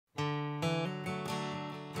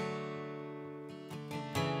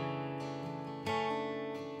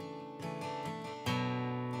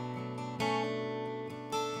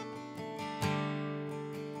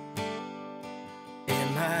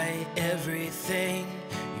everything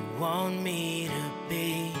you want me to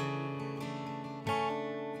be.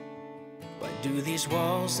 Why do these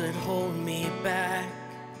walls that hold me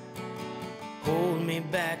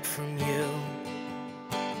back from you?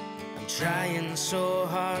 I'm trying so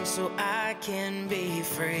hard so I can be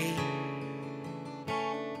free,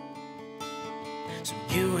 so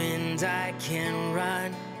you and I can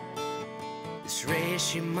run this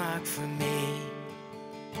race you marked for me.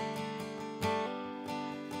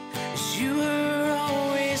 'Cause you were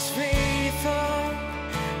always faithful,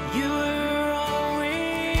 you were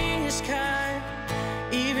always kind,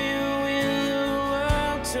 even when the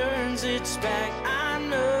world turns its back, I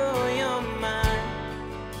know you're mine.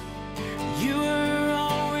 You were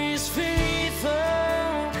always faithful,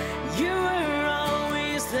 you were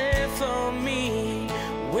always there for me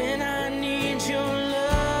when I need your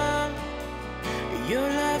love. Your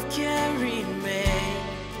love carried me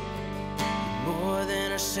more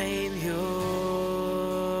than a savior.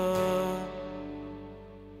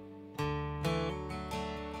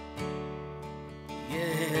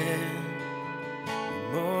 Yeah,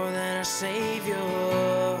 more than a savior.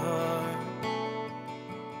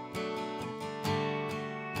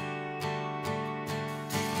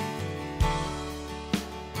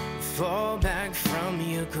 Fall back from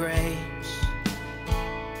your grace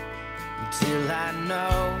until I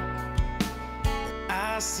know that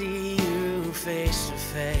I'll see you face to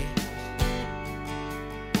face,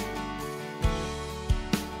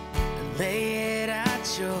 and lay it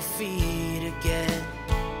at your feet again,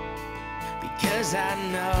 because I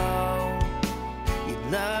know your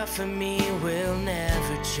love for me will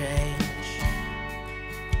never change.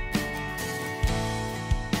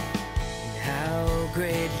 And how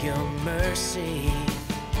great your mercy,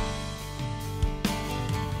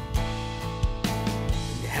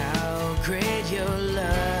 and how great your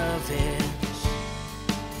love is,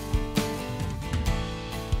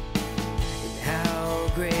 and how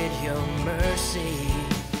great your mercy,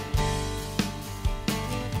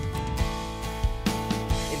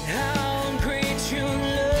 and how great your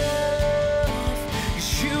love.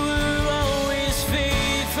 'Cause you were always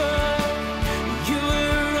faithful, you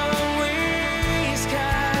were always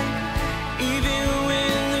kind, even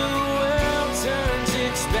when the world turns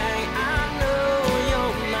its back, I know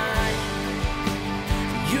you're mine.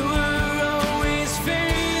 You were always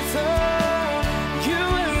faithful, you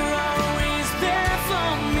were always there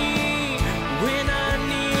for me when I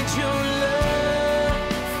need your love.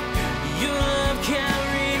 Your love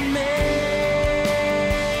carried me.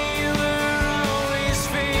 You were always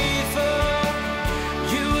faithful,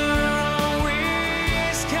 you were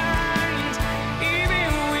always kind, even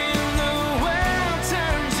when the world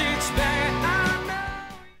turns its back, I know.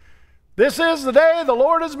 This is the day the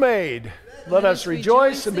Lord has made. Let us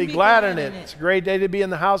rejoice and be glad in it. It's a great day to be in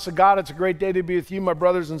the house of God. It's a great day to be with you, my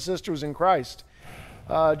brothers and sisters in Christ.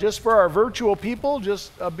 Just for our virtual people,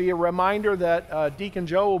 just be a reminder that Deacon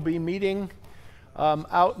Joe will be meeting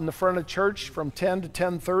out in the front of church from 10 to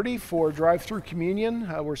 10:30 for drive-through communion.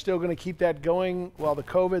 We're still going to keep that going while the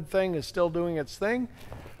COVID thing is still doing its thing.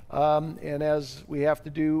 And as we have to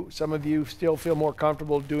do, some of you still feel more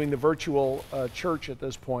comfortable doing the virtual church at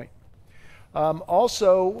this point.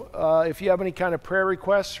 Also, if you have any kind of prayer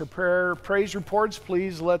requests or praise reports,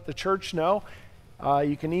 please let the church know.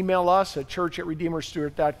 You can email us at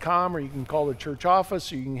church@redeemerstewart.com, or you can call the church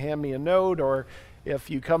office, or you can hand me a note, or if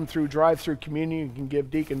you come through drive-through communion, you can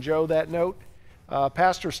give Deacon Joe that note.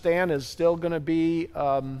 Pastor Stan is still going to be,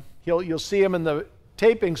 you'll see him in the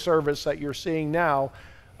taping service that you're seeing now,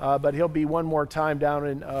 but he'll be one more time down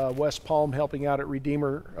in West Palm helping out at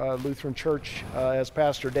Redeemer Lutheran Church as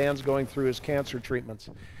Pastor Dan's going through his cancer treatments.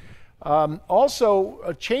 Also,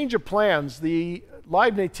 a change of plans. The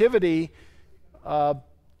Live Nativity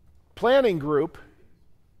planning group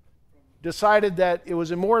decided that it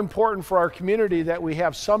was more important for our community that we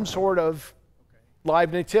have some sort of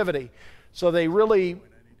live nativity. So they really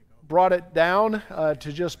brought it down to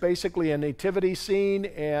just basically a nativity scene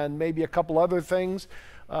and maybe a couple other things.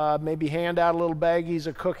 Maybe hand out a little baggies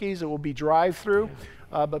of cookies. It will be drive-through.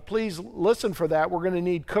 But please listen for that. We're going to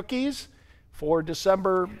need cookies for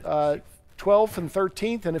December 12th and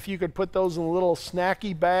 13th. And if you could put those in little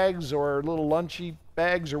snacky bags or little lunchy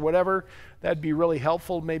bags or whatever, that'd be really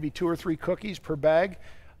helpful. Maybe 2 or 3 cookies per bag.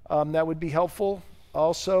 That would be helpful.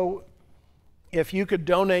 Also, if you could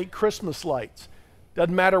donate Christmas lights.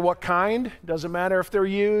 Doesn't matter what kind. Doesn't matter if they're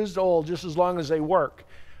used, old, just as long as they work.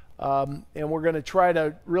 And we're going to try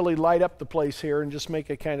to really light up the place here and just make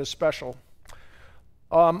it kind of special.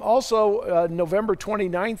 Also, November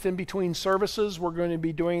 29th, in between services, we're going to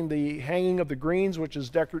be doing the hanging of the greens, which is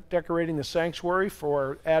decorating the sanctuary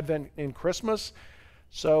for Advent and Christmas.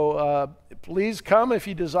 So please come if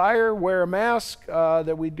you desire, wear a mask,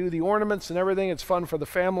 that we do the ornaments and everything. It's fun for the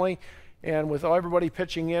family. And with everybody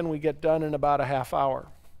pitching in, we get done in about a half hour.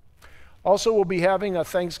 Also, we'll be having a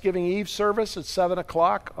Thanksgiving Eve service at 7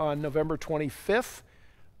 o'clock on November 25th.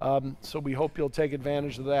 So we hope you'll take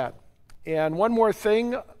advantage of that. And one more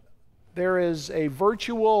thing, there is a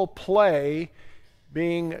virtual play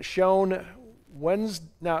being shown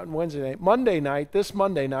Monday night, this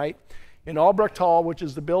Monday night, in Albrecht Hall, which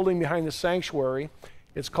is the building behind the sanctuary.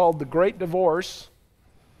 It's called The Great Divorce,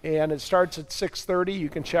 and it starts at 6:30. You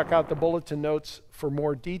can check out the bulletin notes for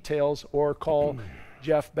more details or call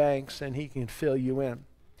Jeff Banks, and he can fill you in.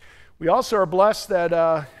 We also are blessed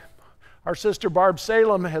that our sister Barb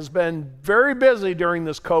Salem has been very busy during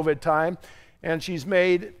this COVID time, and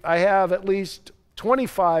I have at least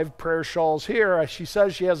 25 prayer shawls here. She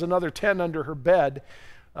says she has another 10 under her bed,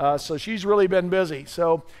 so she's really been busy.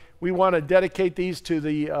 So we want to dedicate these to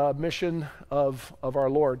the mission of our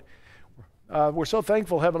Lord. We're so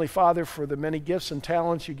thankful, Heavenly Father, for the many gifts and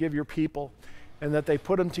talents you give your people, and that they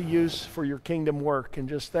put them to use for your kingdom work. And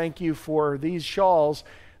just thank you for these shawls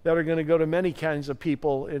that are going to go to many kinds of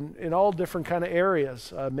people in all different kind of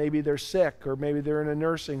areas. Maybe they're sick, or maybe they're in a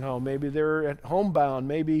nursing home, maybe they're at homebound,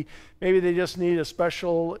 maybe they just need a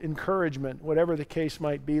special encouragement. Whatever the case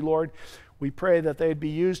might be, Lord, we pray that they'd be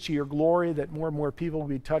used to your glory, that more and more people will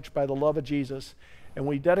be touched by the love of Jesus. And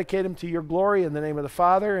we dedicate them to your glory in the name of the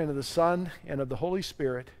Father, and of the Son, and of the Holy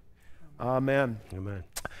Spirit. Amen. Amen.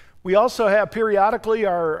 We also have periodically,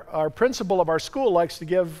 our principal of our school likes to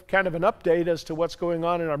give kind of an update as to what's going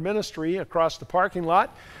on in our ministry across the parking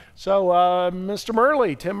lot. So, Mr.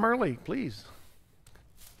 Murley, Tim Murley, please.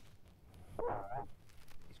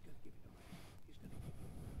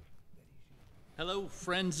 Hello,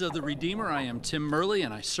 friends of the Redeemer. I am Tim Murley,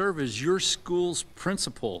 and I serve as your school's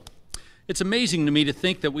principal. It's amazing to me to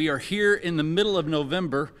think that we are here in the middle of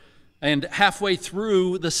November and halfway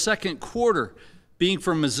through the second quarter. Being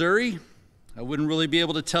from Missouri, I wouldn't really be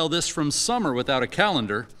able to tell this from summer without a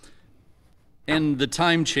calendar. And the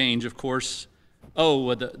time change, of course.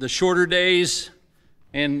 Oh, the shorter days,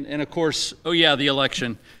 and of course, oh yeah, the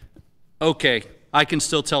election. Okay, I can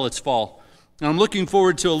still tell it's fall. And I'm looking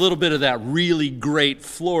forward to a little bit of that really great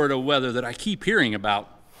Florida weather that I keep hearing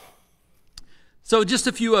about. So just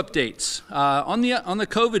a few updates. On the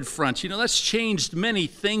COVID front, that's changed many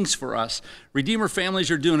things for us. Redeemer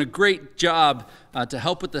families are doing a great job to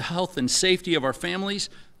help with the health and safety of our families.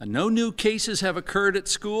 No new cases have occurred at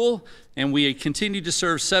school, and we continue to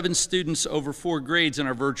serve 7 students over 4 grades in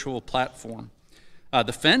our virtual platform.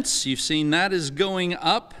 The fence, you've seen that, is going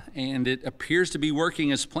up, and it appears to be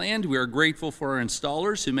working as planned. We are grateful for our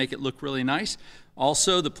installers who make it look really nice.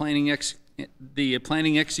 Also, the planning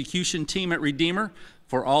execution team at Redeemer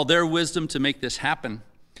for all their wisdom to make this happen.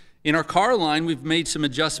 In our car line, we've made some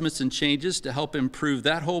adjustments and changes to help improve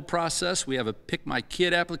that whole process. We have a Pick My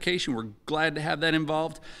Kid application. We're glad to have that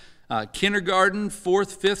involved. Kindergarten,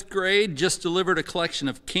 4th, 5th grade just delivered a collection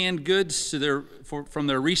of canned goods from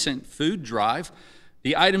their recent food drive.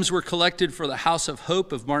 The items were collected for the House of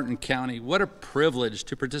Hope of Martin County. What a privilege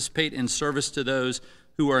to participate in service to those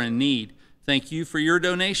who are in need. Thank you for your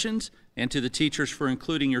donations, and to the teachers for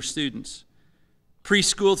including your students.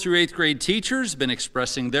 Preschool through 8th grade teachers been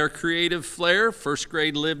expressing their creative flair. 1st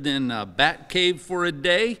grade lived in a bat cave for a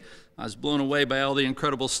day. I was blown away by all the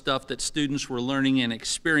incredible stuff that students were learning and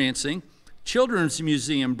experiencing. Children's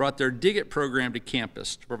Museum brought their Dig It program to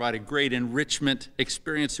campus to provide a great enrichment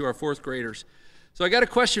experience to our 4th graders. So I got a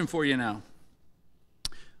question for you now.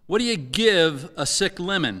 What do you give a sick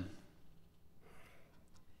lemon?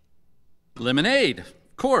 Lemonade,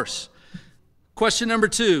 of course. Question number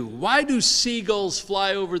 2, why do seagulls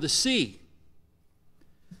fly over the sea?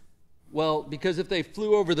 Well, because if they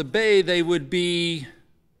flew over the bay, they would be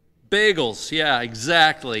bagels. Yeah,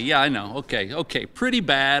 exactly. Yeah, I know. Okay, pretty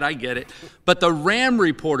bad, I get it. But the RAM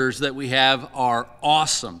reporters that we have are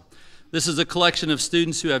awesome. This is a collection of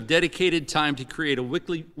students who have dedicated time to create a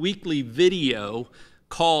weekly video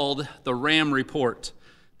called the RAM Report.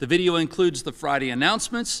 The video includes the Friday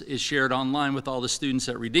announcements, is shared online with all the students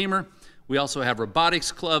at Redeemer. We also have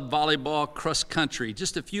robotics club, volleyball, cross country,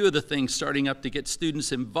 just a few of the things starting up to get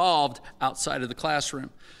students involved outside of the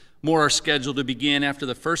classroom. More are scheduled to begin after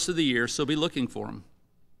the first of the year, so be looking for them.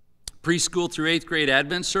 Preschool through 8th grade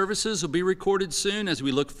Advent services will be recorded soon as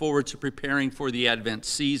we look forward to preparing for the Advent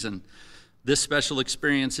season. This special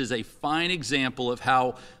experience is a fine example of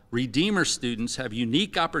how Redeemer students have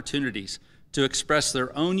unique opportunities to express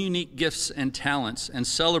their own unique gifts and talents and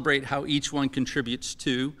celebrate how each one contributes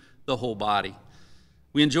to the whole body.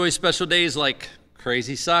 We enjoy special days like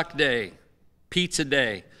Crazy Sock Day, Pizza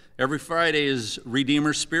Day. Every Friday is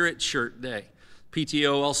Redeemer Spirit Shirt Day.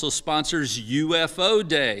 PTO also sponsors UFO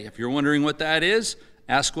Day. If you're wondering what that is,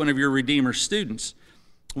 ask one of your Redeemer students.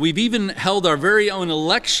 We've even held our very own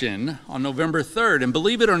election on November 3rd, and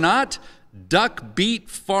believe it or not, Duck beat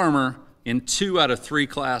Farmer in 2 out of 3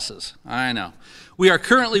 classes. I know. We are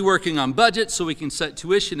currently working on budget so we can set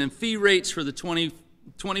tuition and fee rates for the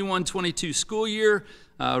 21-22 school year,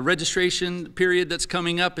 registration period that's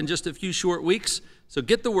coming up in just a few short weeks. So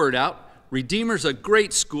get the word out. Redeemer's a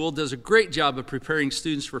great school, does a great job of preparing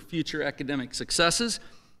students for future academic successes,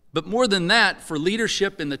 but more than that, for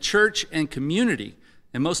leadership in the church and community,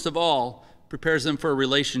 and most of all, prepares them for a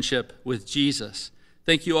relationship with Jesus.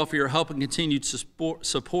 Thank you all for your help and continued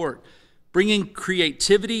support. Bringing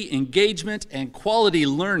creativity, engagement, and quality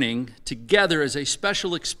learning together is a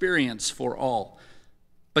special experience for all.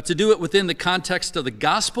 But to do it within the context of the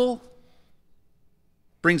gospel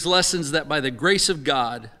brings lessons that by the grace of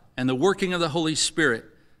God and the working of the Holy Spirit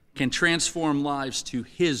can transform lives to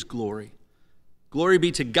His glory. Glory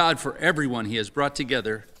be to God for everyone He has brought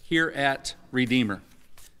together here at Redeemer.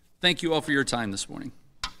 Thank you all for your time this morning.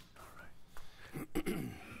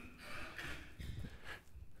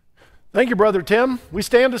 Thank you, Brother Tim. We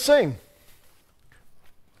stand to sing.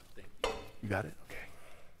 You got it? Okay.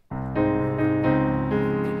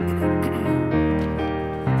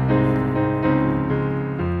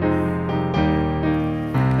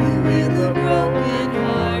 You heal the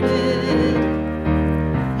brokenhearted.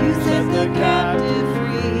 You set the captive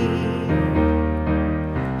free.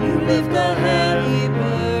 You lift the heavy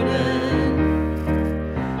burden.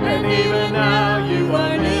 And even now you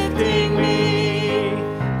are lifting me.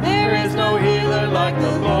 There is no healer like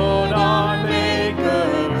the Lord our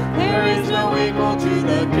Maker. There is no equal to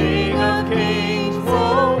the King of Kings.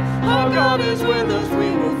 Whoa, our God is with us,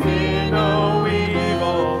 we will fear no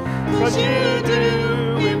evil. 'Cause you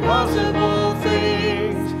do impossible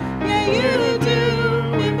things. Yeah, you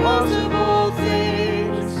do impossible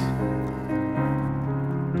things.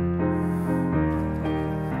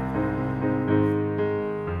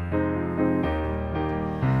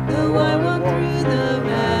 Though I walk through the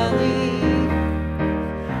valley,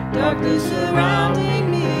 darkness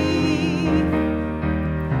surrounding me,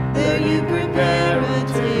 there you prepare a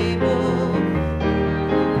table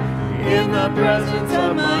in the presence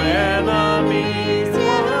of my enemies.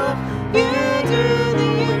 Yeah, you do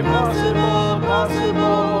the impossible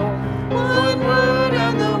possible. One word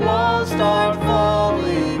and the walls start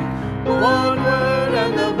falling. One word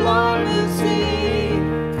and the blind will see.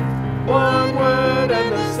 One word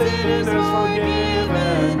and the sin is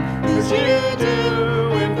forgiven. 'Cause you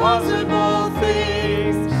do impossible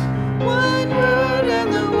things. One word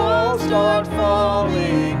and the walls start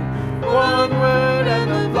falling. One word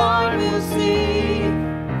and the blind will see.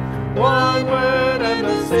 One word and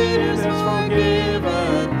the sin is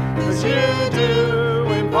forgiven. 'Cause you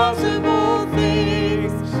do impossible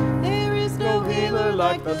things. There is no healer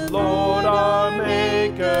like the Lord our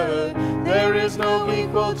Maker. There is no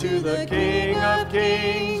equal to the King of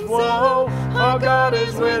Kings. Whoa, our God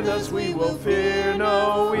is with us, we will fear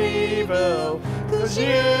no evil. 'Cause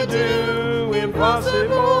you do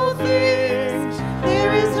impossible things.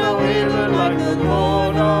 There is no healer like the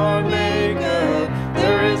Lord our Maker.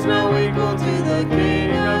 There is no equal to the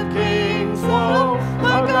King of Kings. Whoa,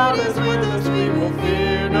 our God is with us, we will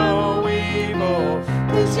fear no evil.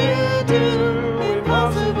 'Cause you do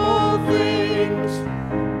impossible things.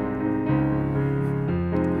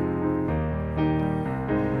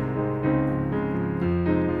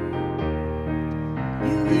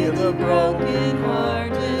 You heal the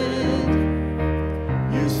brokenhearted.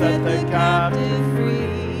 You set the captive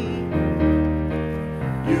free.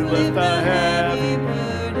 You lift the heavy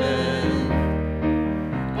burden.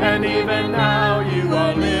 And even now you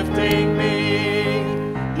are lifting me.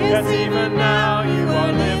 Yes, even now you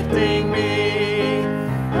are lifting me.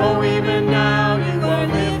 Oh, even now you are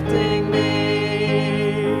lifting me.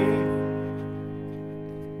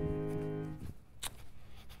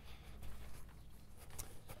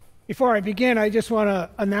 Before I begin, I just want to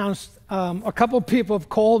announce a couple people have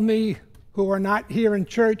called me who are not here in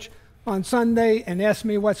church on Sunday and asked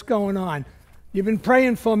me what's going on. You've been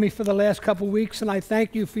praying for me for the last couple weeks, and I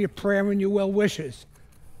thank you for your prayer and your well wishes.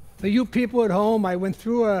 For you people at home, I went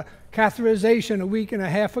through a catheterization a week and a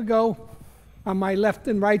half ago on my left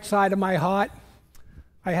and right side of my heart.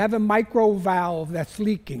 I have a micro valve that's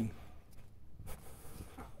leaking.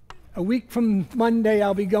 A week from Monday,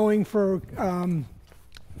 I'll be going for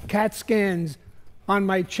CAT scans on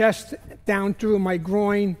my chest down through my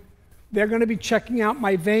groin. They're going to be checking out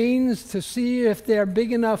my veins to see if they're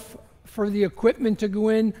big enough for the equipment to go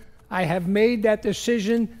in. I have made that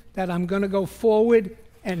decision that I'm going to go forward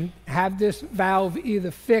and have this valve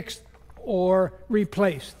either fixed or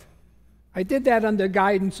replaced. I did that under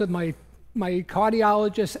guidance of my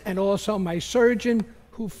cardiologist and also my surgeon,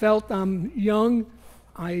 who felt I'm young,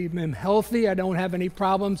 I am healthy, I don't have any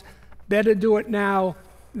problems. Better do it now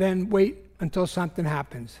than wait until something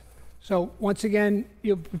happens. So once again,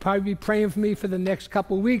 you'll probably be praying for me for the next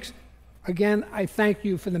couple of weeks. Again, I thank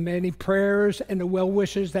you for the many prayers and the well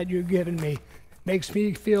wishes that you've given me. Makes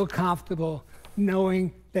me feel comfortable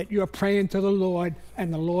knowing that you're praying to the Lord,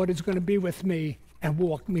 and the Lord is going to be with me and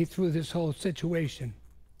walk me through this whole situation.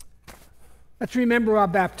 Let's remember our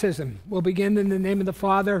baptism. We'll begin in the name of the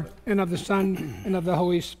Father, and of the Son, and of the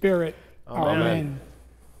Holy Spirit. Amen.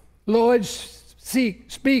 Lord,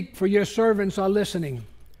 speak, for your servants are listening.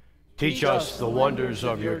 Teach us the wonders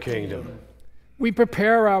of your kingdom. We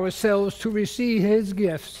prepare ourselves to receive his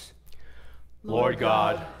gifts. Lord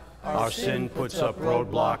God, our sin puts up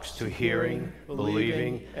roadblocks to hearing,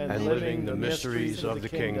 believing, and living the mysteries of the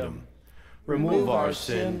kingdom. Remove our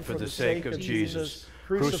sin for the sake of Jesus,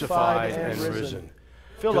 crucified and risen.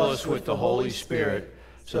 Fill us with the Holy Spirit,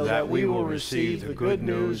 so that we will receive the good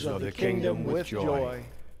news of the kingdom with joy.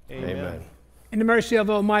 Amen. In the mercy of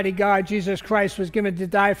Almighty God, Jesus Christ was given to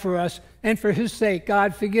die for us, and for his sake,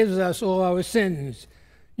 God forgives us all our sins.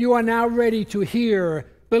 You are now ready to hear,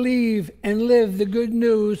 believe, and live the good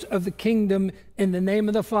news of the kingdom in the name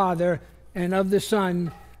of the Father, and of the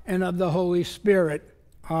Son, and of the Holy Spirit.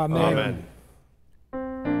 Amen. Amen.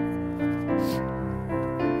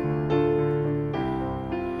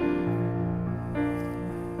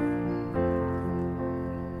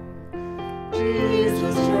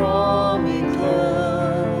 Jesus, draw me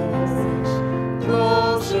close,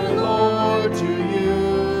 closer, Lord, to you.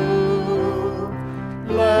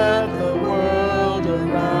 Let the world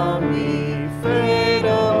around me fade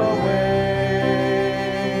away.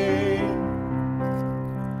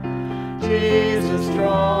 Jesus,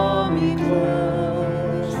 draw me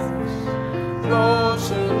close,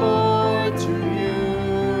 closer, Lord, to you.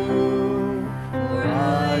 For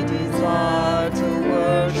I desire to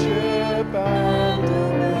worship and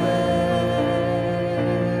obey.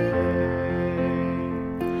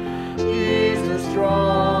 Jesus,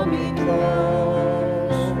 draw me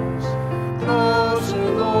close, closer,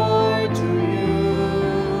 Lord, to you.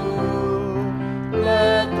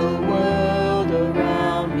 Let the world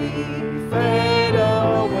around me fade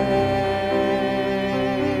away.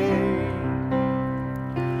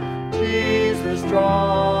 Jesus,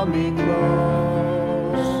 draw me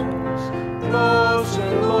close,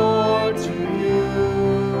 closer, Lord, to you.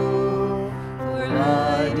 For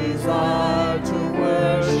I desire to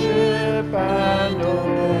worship and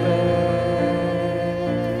obey.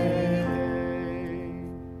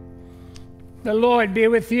 The Lord be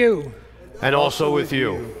with you. And also with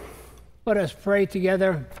you. Let us pray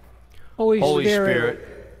together. Holy Holy Spirit,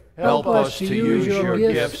 Spirit, help us to use your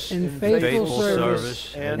gifts in in faithful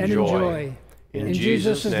service and joy. In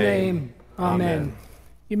Jesus' name, amen.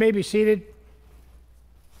 You may be seated.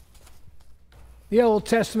 The Old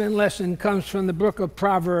Testament lesson comes from the book of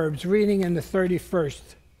Proverbs, reading in the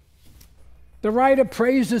 31st. The writer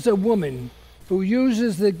praises a woman who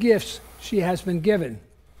uses the gifts she has been given.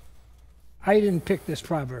 I didn't pick this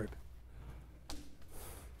proverb.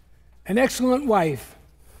 An excellent wife,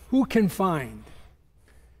 who can find?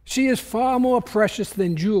 She is far more precious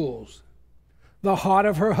than jewels. The heart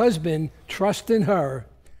of her husband trusts in her,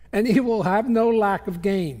 and he will have no lack of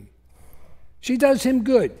gain. She does him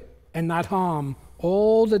good and not harm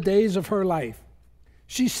all the days of her life.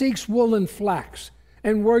 She seeks wool and flax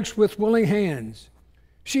and works with willing hands.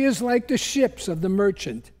 She is like the ships of the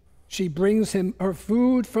merchant. She brings him her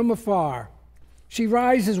food from afar. She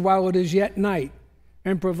rises while it is yet night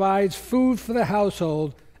and provides food for the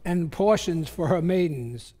household and portions for her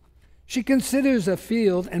maidens. She considers a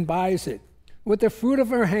field and buys it with the fruit of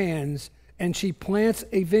her hands, and she plants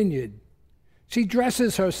a vineyard. She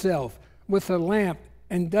dresses herself with a lamp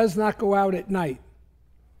and does not go out at night.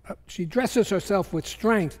 She dresses herself with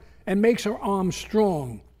strength and makes her arms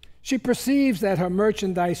strong. She perceives that her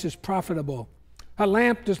merchandise is profitable. Her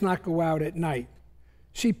lamp does not go out at night.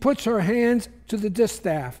 She puts her hands to the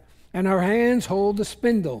distaff, and her hands hold the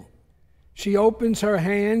spindle. She opens her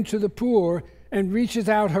hand to the poor and reaches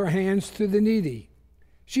out her hands to the needy.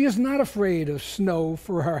 She is not afraid of snow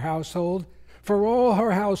for her household, for all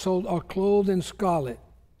her household are clothed in scarlet.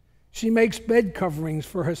 She makes bed coverings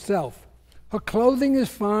for herself. Her clothing is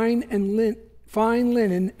fine fine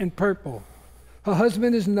linen and purple. Her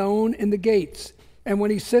husband is known in the gates, and when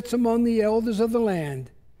he sits among the elders of the land,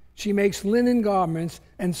 she makes linen garments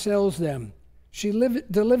and sells them. She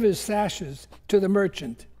delivers sashes to the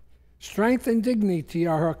merchant. Strength and dignity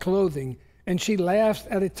are her clothing, and she laughs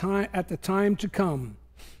at the time to come.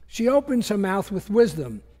 She opens her mouth with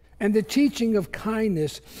wisdom, and the teaching of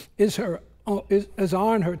kindness is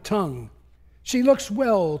on her tongue. She looks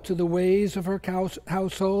well to the ways of her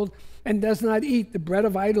household and does not eat the bread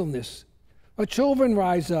of idleness. Her children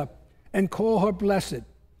rise up and call her blessed,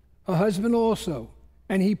 her husband also,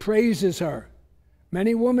 and he praises her.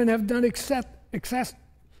 Many women have done excellently,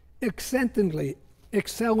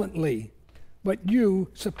 but you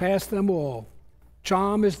surpass them all.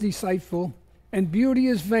 Charm is deceitful, and beauty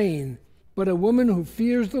is vain, but a woman who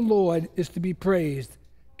fears the Lord is to be praised.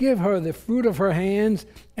 Give her the fruit of her hands,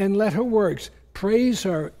 and let her works praise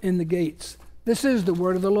her in the gates. This is the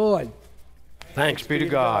word of the Lord. Thanks be to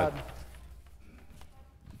God.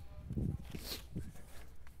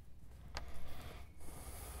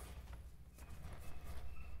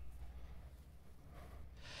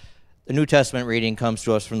 The New Testament reading comes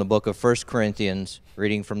to us from the book of 1 Corinthians,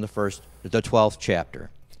 reading from the 12th chapter.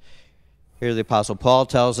 Here the Apostle Paul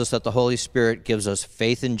tells us that the Holy Spirit gives us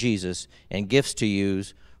faith in Jesus and gifts to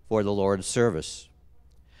use for the Lord's service.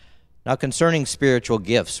 Now concerning spiritual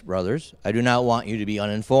gifts, brothers, I do not want you to be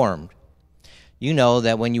uninformed. You know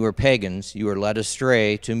that when you were pagans, you were led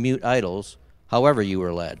astray to mute idols, however you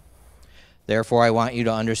were led. Therefore, I want you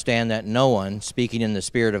to understand that no one, speaking in the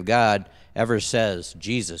Spirit of God, ever says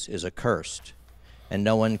Jesus is accursed, and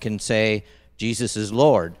no one can say Jesus is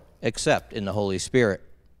Lord except in the Holy Spirit.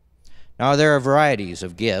 Now there are varieties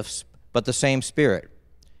of gifts, but the same Spirit,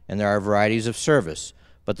 and there are varieties of service,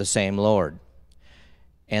 but the same Lord.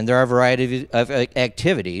 And there are varieties of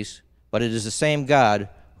activities, but it is the same God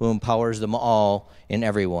who empowers them all in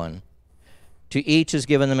everyone. To each is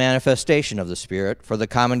given the manifestation of the Spirit for the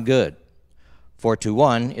common good. For to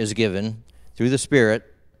one is given, through the Spirit,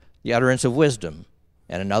 the utterance of wisdom,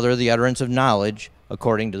 and another the utterance of knowledge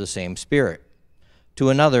according to the same Spirit. To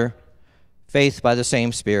another, faith by the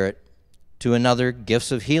same Spirit. To another,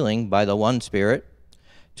 gifts of healing by the one Spirit.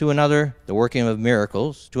 To another, the working of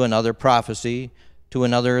miracles. To another, prophecy. To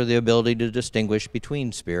another, the ability to distinguish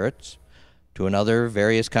between spirits. To another,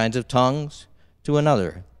 various kinds of tongues. To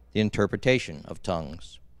another, the interpretation of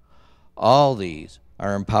tongues. All these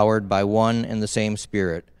are empowered by one and the same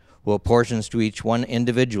Spirit, who apportions to each one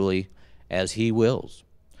individually as he wills.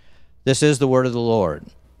 This is the word of the Lord.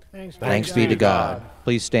 Thanks be to God.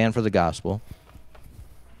 Please stand for the gospel.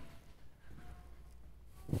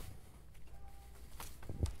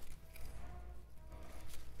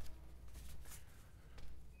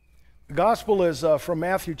 The gospel is from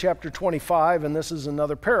Matthew chapter 25, and this is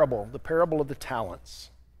another parable, the parable of the talents.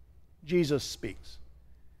 Jesus speaks.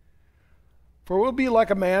 For it will be like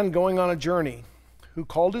a man going on a journey, who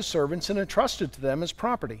called his servants and entrusted to them his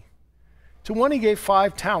property. To one he gave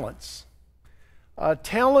 5 talents. A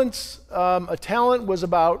talent was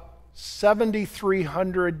about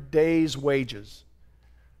 7,300 days' wages.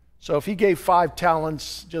 So if he gave 5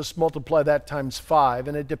 talents, just multiply that times 5.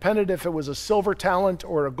 And it depended if it was a silver talent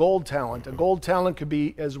or a gold talent. A gold talent could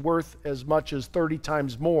be worth as much as 30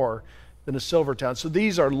 times more than a silver talent. So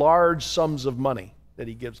these are large sums of money that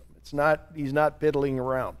he gives them. He's not piddling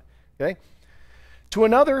around. Okay? To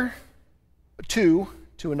another, 2,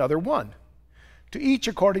 to another 1. To each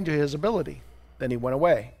according to his ability. Then he went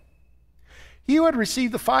away. He who had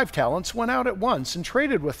received the 5 talents went out at once and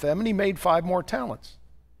traded with them, and he made 5 more talents.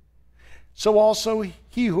 So also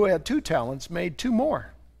he who had 2 talents made 2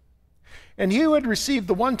 more. And he who had received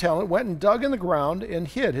the 1 talent went and dug in the ground and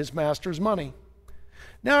hid his master's money.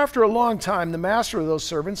 Now after a long time the master of those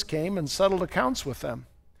servants came and settled accounts with them.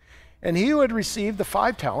 And he who had received the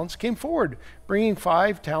 5 talents came forward, bringing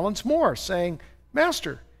 5 talents more, saying,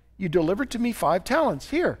 Master, you delivered to me 5 talents.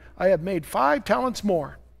 Here, I have made 5 talents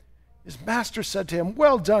more. His master said to him,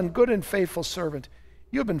 Well done, good and faithful servant.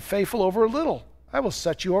 You have been faithful over a little. I will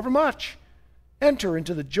set you over much. Enter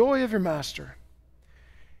into the joy of your master.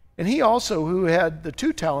 And he also, who had the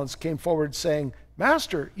 2 talents, came forward, saying,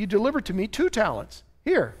 Master, you delivered to me 2 talents.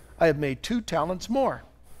 Here, I have made 2 talents more.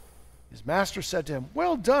 His master said to him,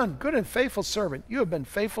 Well done, good and faithful servant. You have been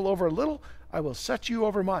faithful over a little. I will set you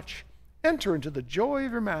over much. Enter into the joy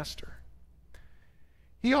of your master.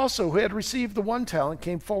 He also, who had received the 1 talent,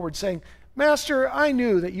 came forward, saying, Master, I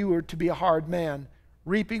knew that you were to be a hard man,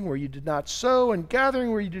 reaping where you did not sow and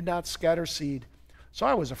gathering where you did not scatter seed. So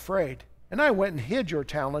I was afraid, and I went and hid your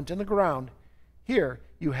talent in the ground. Here,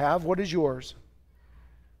 you have what is yours.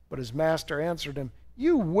 But his master answered him,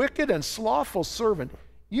 You wicked and slothful servant,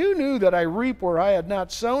 you knew that I reap where I had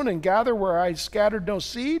not sown and gather where I scattered no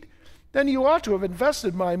seed? Then you ought to have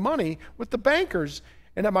invested my money with the bankers,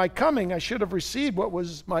 and at my coming I should have received what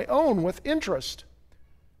was my own with interest.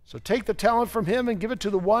 So take the talent from him and give it to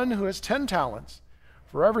the one who has 10 talents.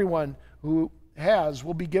 For everyone who has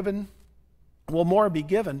will more be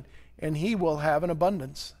given, and he will have an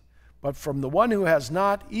abundance. But from the one who has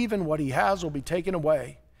not, even what he has will be taken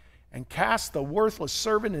away. And cast the worthless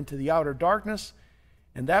servant into the outer darkness.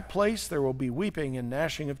 In that place there will be weeping and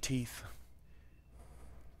gnashing of teeth.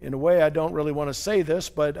 In a way, I don't really want to say this,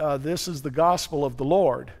 but this is the gospel of the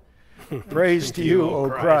Lord. Praise to you, O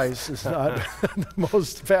Christ. It's not the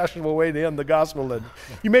most fashionable way to end the gospel. And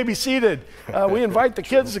you may be seated. We invite the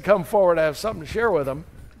kids to come forward. I have something to share with them.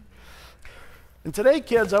 And today,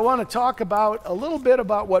 kids, I want to talk about a little bit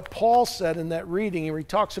about what Paul said in that reading. He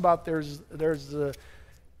talks about there's the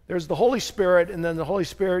Holy Spirit, and then the Holy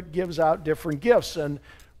Spirit gives out different gifts. And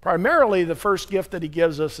primarily, the first gift that he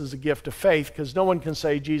gives us is a gift of faith, because no one can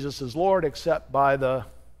say Jesus is Lord except by the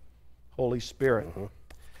Holy Spirit. Mm-hmm.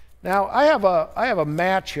 Now, I have a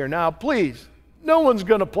match here. Now, please, no one's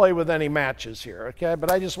going to play with any matches here, okay?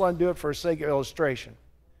 But I just want to do it for sake of illustration,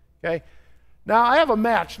 okay? Now, I have a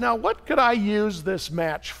match. Now, what could I use this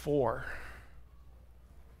match for?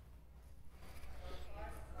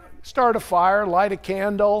 Start a fire, light a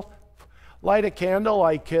candle.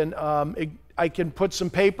 I can put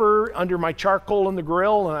some paper under my charcoal in the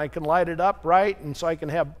grill and I can light it up, right? And so I can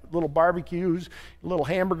have little barbecues, a little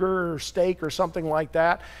hamburger or steak or something like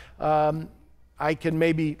that. I can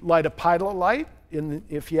maybe light a pilot light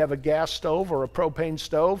if you have a gas stove or a propane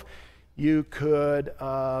stove. You could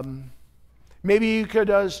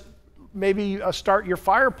start your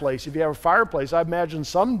fireplace if you have a fireplace. I imagine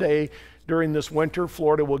someday during this winter,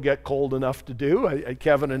 Florida will get cold enough to do.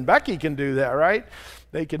 Kevin and Becky can do that, right?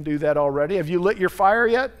 They can do that already. Have you lit your fire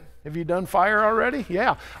yet? Have you done fire already?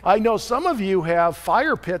 Yeah. I know some of you have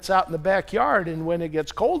fire pits out in the backyard, and when it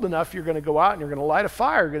gets cold enough, you're going to go out and you're going to light a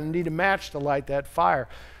fire. You're going to need a match to light that fire.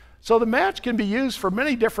 So the match can be used for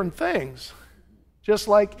many different things, just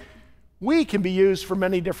like we can be used for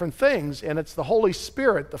many different things, and it's the Holy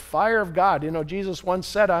Spirit, the fire of God. You know, Jesus once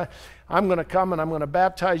said, I'm going to come and I'm going to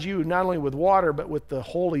baptize you not only with water, but with the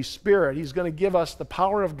Holy Spirit. He's going to give us the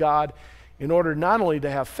power of God in order not only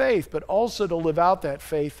to have faith, but also to live out that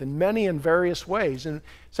faith in many and various ways. And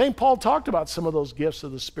St. Paul talked about some of those gifts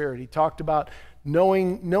of the Spirit. He talked about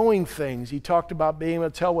knowing things. He talked about being able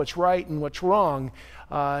to tell what's right and what's wrong.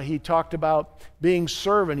 He talked about being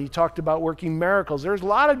servant. He talked about working miracles. There's a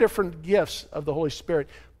lot of different gifts of the Holy Spirit.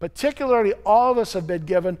 Particularly, all of us have been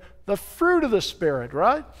given the fruit of the Spirit,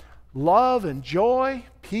 right? Love and joy,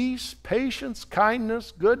 peace, patience,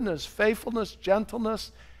 kindness, goodness, faithfulness,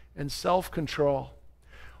 gentleness, and self-control.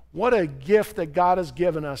 What a gift that God has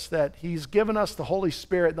given us, that He's given us the Holy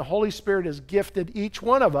Spirit. And the Holy Spirit has gifted each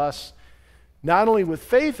one of us not only with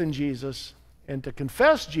faith in Jesus and to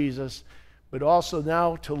confess Jesus, but also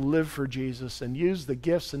now to live for Jesus and use the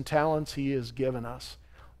gifts and talents He has given us.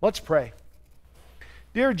 Let's pray.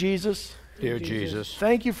 Dear Jesus,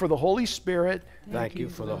 thank you for the Holy Spirit. Thank you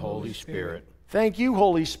for the Holy Spirit. Thank you,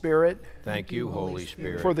 Holy Spirit. Thank you, Holy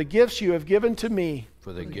Spirit. For the gifts you have given to me.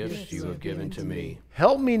 For the gifts you have given to me.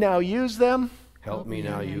 Help me now use them. Help me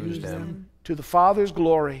now use them. To the Father's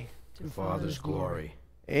glory. To the Father's glory.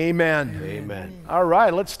 Amen. Amen. All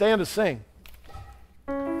right, let's stand to sing.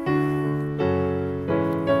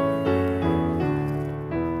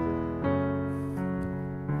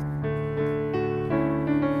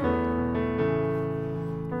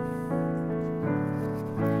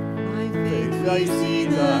 I see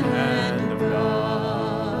the hand of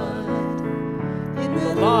God in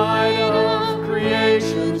the light of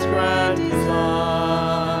creation's grand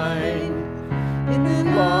design, in the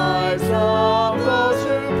lives of those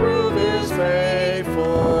who prove His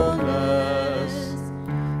faithfulness,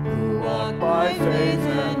 who walk by faith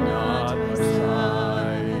and not by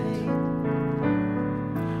sight.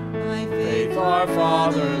 By faith our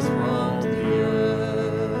fathers roamed the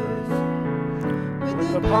earth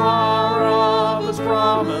with the power of His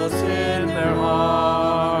promise in their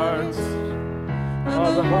hearts,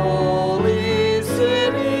 of the holy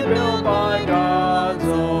city built by God's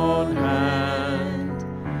own hand,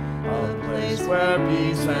 a place where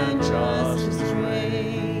peace and justice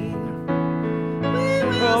reign. We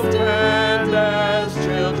will stand as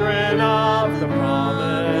children of the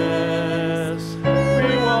promise.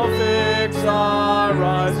 We will fix our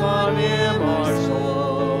eyes on Him, our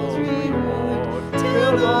souls reward,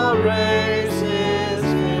 till the race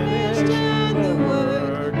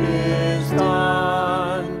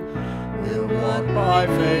by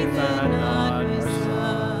faith and not by sight.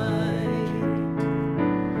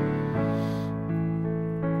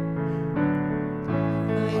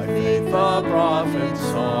 By faith the prophets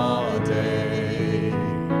saw a day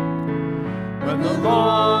when the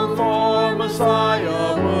longed-for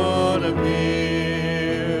Messiah would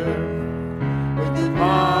appear, with the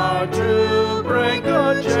power to break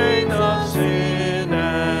the chain of sin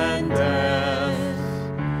and death,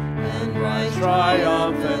 and rise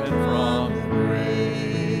triumphant from the grave.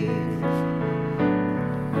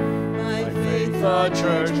 By faith the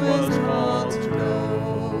church was called to go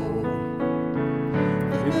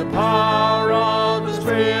in the power of the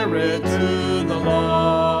Spirit to the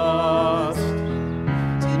lost,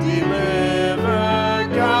 to deliver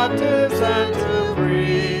captives and to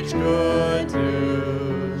preach good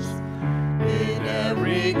news in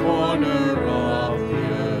every corner of the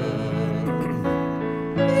earth.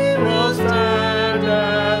 We will stand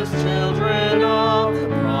as children of the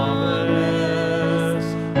promise.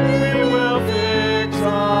 We will fix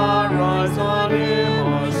our eyes on Him,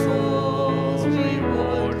 our soul's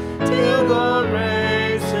reward, till the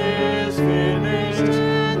race is finished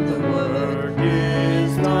and the work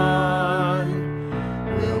is done.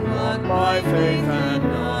 We'll walk by faith and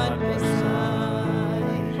not by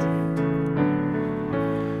sight.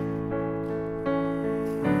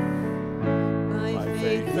 By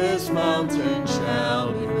faith this mountain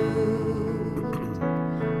shall be moved,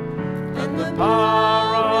 and the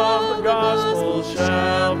power of the gospel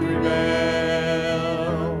shall prevail.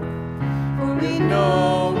 For we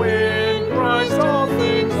know in Christ all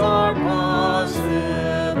things are possible,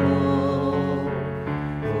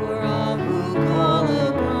 for all who call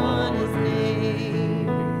upon His name.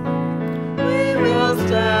 We will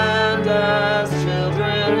stand as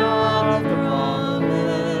children of the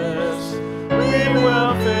promise. We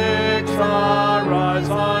will fix our eyes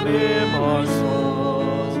on Him, our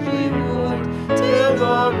soul's reward, till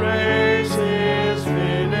the race is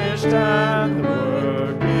finished and the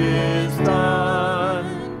work is done.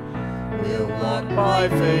 We'll walk by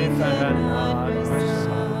faith and not by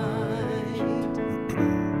sight.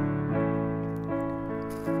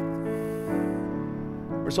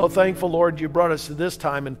 We're so thankful, Lord, you brought us to this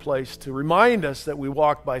time and place to remind us that we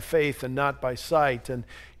walk by faith and not by sight. And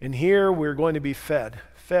here we're going to be fed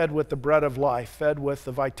with the bread of life, fed with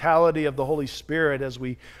the vitality of the Holy Spirit as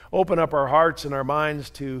we open up our hearts and our minds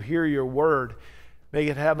to hear your word. May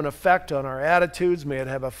it have an effect on our attitudes. May it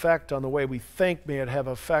have effect on the way we think. May it have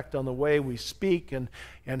effect on the way we speak and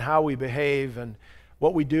how we behave and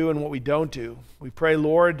what we do and what we don't do. We pray,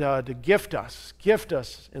 Lord, to gift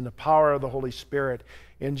us in the power of the Holy Spirit.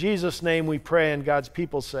 In Jesus' name we pray, and God's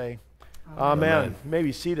people say, Amen. You may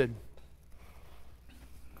be seated.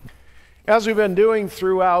 As we've been doing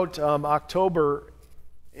throughout October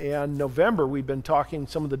and November, we've been talking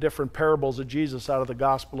some of the different parables of Jesus out of the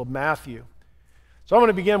Gospel of Matthew. So I'm going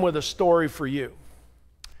to begin with a story for you.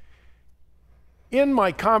 In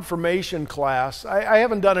my confirmation class, I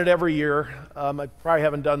haven't done it every year. I probably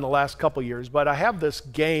haven't done the last couple years, but I have this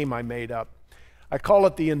game I made up. I call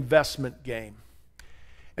it the investment game.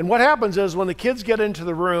 And what happens is when the kids get into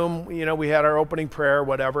the room, we had our opening prayer,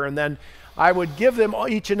 whatever, and then I would give them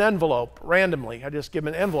each an envelope randomly. I just give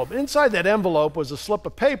them an envelope. Inside that envelope was a slip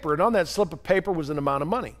of paper, and on that slip of paper was an amount of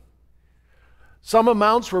money. Some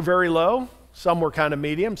amounts were very low, some were kind of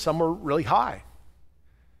medium, some were really high.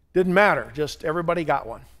 Didn't matter, just everybody got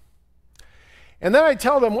one. And then I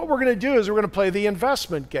tell them what we're going to do is we're going to play the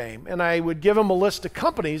investment game. And I would give them a list of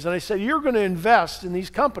companies, and I said, you're going to invest in these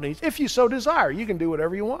companies if you so desire. You can do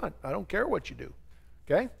whatever you want. I don't care what you do,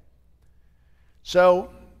 okay? So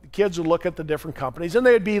the kids would look at the different companies, and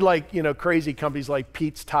they'd be like, crazy companies like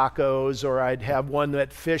Pete's Tacos, or I'd have one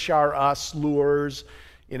that Fish R Us lures,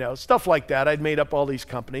 stuff like that. I'd made up all these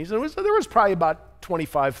companies, and there was probably about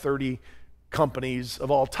 25, 30 companies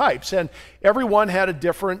of all types, and everyone had a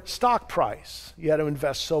different stock price. You had to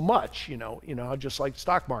invest so much, just like the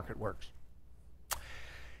stock market works.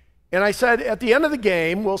 And I said, at the end of the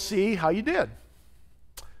game, we'll see how you did.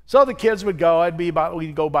 So the kids would go,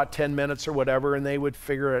 we'd go about 10 minutes or whatever, and they would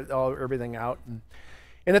figure everything out.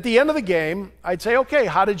 And at the end of the game, I'd say, okay,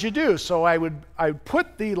 how did you do? So I would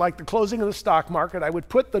put the closing of the stock market, I would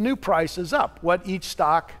put the new prices up, what each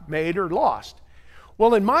stock made or lost.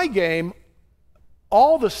 Well, in my game,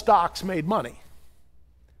 all the stocks made money.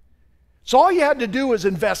 So all you had to do was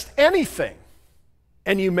invest anything,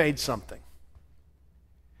 and you made something.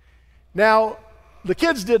 Now, the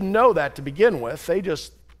kids didn't know that to begin with. They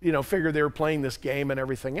just, figured they were playing this game and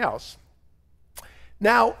everything else.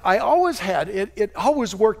 Now, I always had, it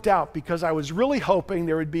always worked out because I was really hoping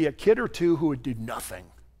there would be a kid or two who would do nothing.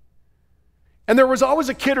 And there was always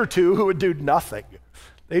a kid or two who would do nothing.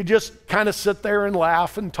 They just kind of sit there and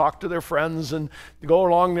laugh and talk to their friends and go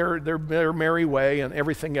along their merry way and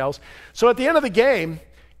everything else. So at the end of the game,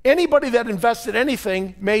 anybody that invested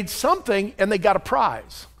anything made something and they got a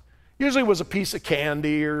prize. Usually it was a piece of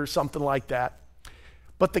candy or something like that.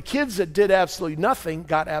 But the kids that did absolutely nothing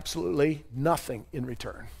got absolutely nothing in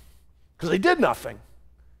return because they did nothing.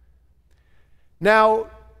 Now,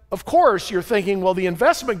 of course, you're thinking, well, the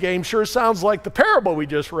investment game sure sounds like the parable we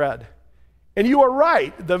just read. And you are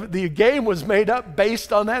right. The game was made up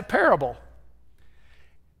based on that parable.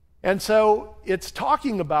 And so it's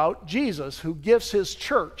talking about Jesus who gives his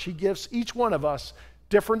church, he gives each one of us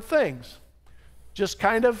different things. Just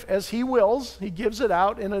kind of as he wills, he gives it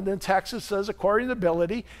out, and in the text it says according to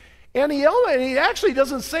ability. And he actually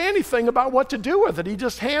doesn't say anything about what to do with it. He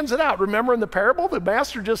just hands it out. Remember in the parable, the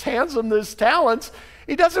master just hands him his talents.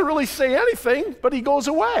 He doesn't really say anything, but he goes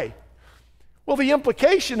away. Well, the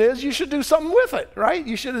implication is you should do something with it, right?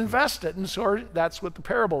 You should invest it. And so that's what the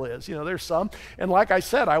parable is. You know, there's some. And like I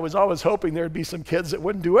said, I was always hoping there'd be some kids that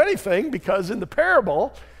wouldn't do anything because in the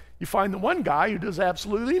parable, you find the one guy who does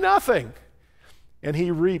absolutely nothing. And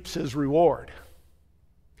he reaps his reward.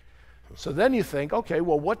 So then you think, okay,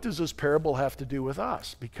 well, what does this parable have to do with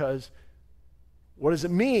us? Because what does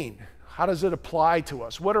it mean? How does it apply to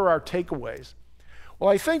us? What are our takeaways? Well,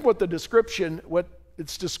 I think what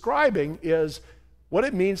it's describing is what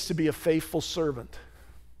it means to be a faithful servant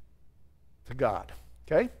to God,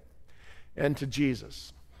 okay? And to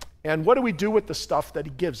Jesus. And what do we do with the stuff that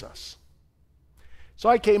he gives us? So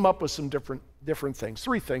I came up with some different things,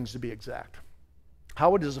 3 things to be exact.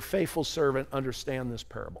 How does a faithful servant understand this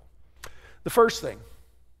parable? The first thing,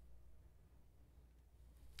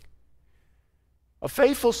 a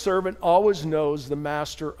faithful servant always knows the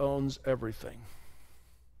master owns everything.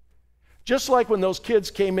 Just like when those kids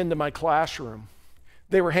came into my classroom,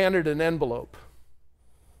 they were handed an envelope.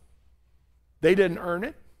 They didn't earn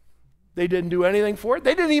it. They didn't do anything for it.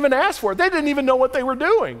 They didn't even ask for it. They didn't even know what they were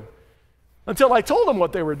doing until I told them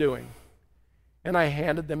what they were doing. And I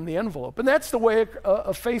handed them the envelope. And that's the way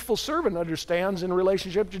a faithful servant understands in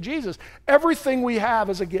relationship to Jesus. Everything we have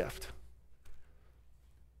is a gift.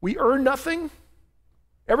 We earn nothing.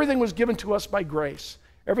 Everything was given to us by grace.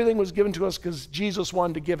 Everything was given to us because Jesus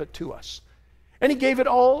wanted to give it to us. And he gave it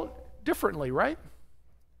all differently, right?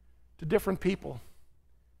 To different people.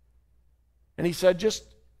 And he said,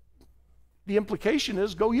 the implication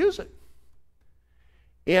is go use it.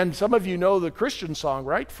 And some of you know the Christian song,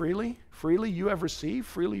 right? Freely, freely you have received,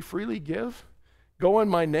 freely, freely give. Go in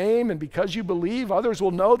my name, and because you believe, others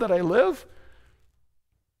will know that I live.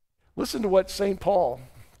 Listen to what St. Paul,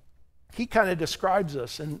 he kind of describes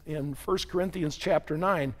us in 1 Corinthians chapter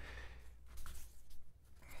 9.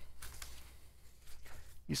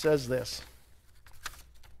 He says this.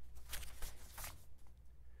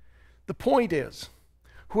 The point is,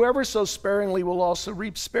 whoever sows sparingly will also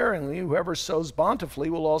reap sparingly. Whoever sows bountifully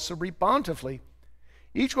will also reap bountifully.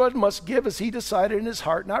 Each one must give as he decided in his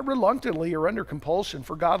heart, not reluctantly or under compulsion,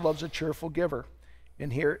 for God loves a cheerful giver.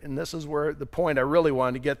 And this is where the point I really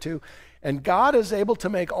wanted to get to. And God is able to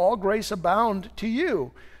make all grace abound to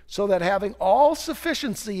you, so that having all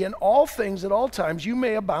sufficiency in all things at all times, you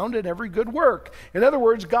may abound in every good work. In other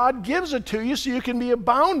words, God gives it to you so you can be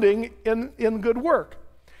abounding in good work.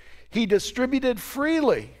 He distributed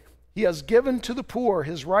freely. He has given to the poor.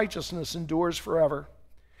 His righteousness endures forever.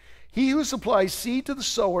 He who supplies seed to the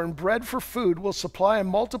sower and bread for food will supply and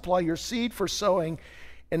multiply your seed for sowing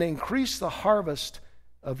and increase the harvest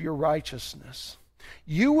of your righteousness.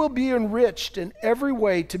 You will be enriched in every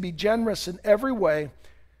way to be generous in every way,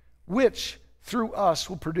 which through us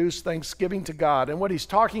will produce thanksgiving to God. And what he's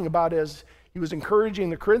talking about is he was encouraging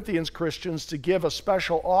the Corinthians Christians to give a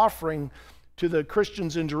special offering to the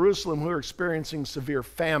Christians in Jerusalem who are experiencing severe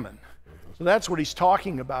famine. So that's what he's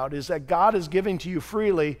talking about, is that God is giving to you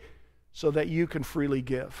freely so that you can freely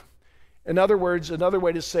give. In other words, another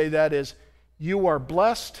way to say that is you are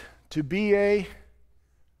blessed to be a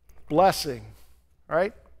blessing,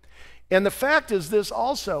 right? And the fact is this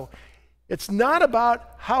also, it's not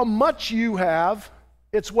about how much you have,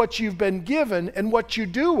 it's what you've been given and what you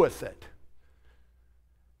do with it.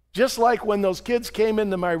 Just like when those kids came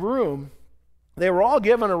into my room, they were all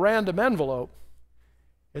given a random envelope.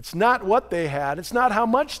 It's not what they had. It's not how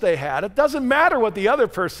much they had. It doesn't matter what the other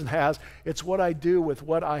person has. It's what I do with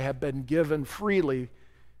what I have been given freely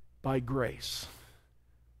by grace,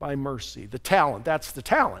 by mercy. The talent, that's the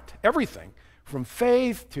talent. Everything. From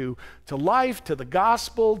faith to life, to the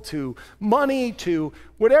gospel, to money, to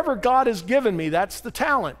whatever God has given me, that's the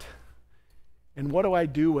talent. And what do I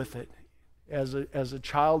do with it? as a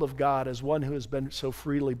child of God, as one who has been so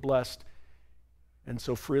freely blessed and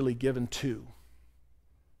so freely given to.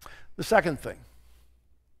 The second thing,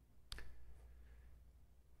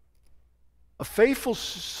 a faithful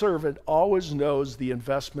servant always knows the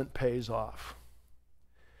investment pays off.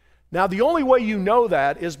 Now, the only way you know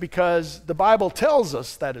that is because the Bible tells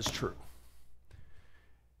us that is true.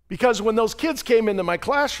 Because when those kids came into my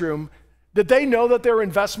classroom, did they know that their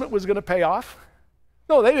investment was going to pay off?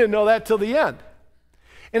 No, they didn't know that till the end.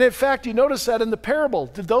 And in fact, you notice that in the parable.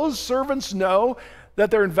 Did those servants know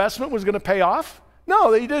that their investment was going to pay off?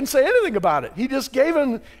 No, he didn't say anything about it. He just gave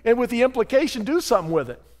them, and with the implication, do something with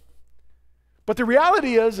it. But the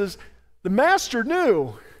reality is the master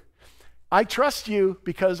knew, I trust you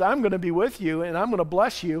because I'm going to be with you and I'm going to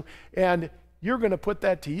bless you, and you're going to put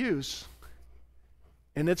that to use,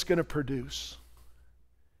 and it's going to produce.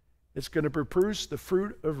 It's going to produce the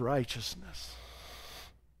fruit of righteousness.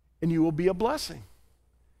 And you will be a blessing.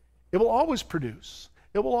 It will always produce.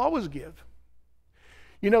 It will always give.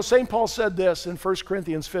 You know, St. Paul said this in 1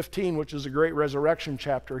 Corinthians 15, which is a great resurrection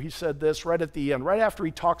chapter. He said this right at the end, right after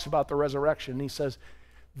he talks about the resurrection. He says,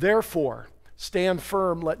 therefore, stand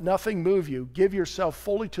firm, let nothing move you. Give yourself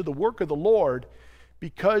fully to the work of the Lord,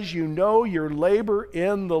 because you know your labor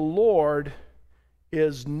in the Lord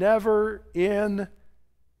is never in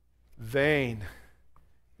vain,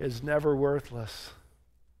 is never worthless.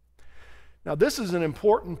 Now, this is an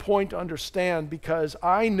important point to understand, because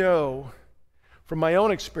I know from my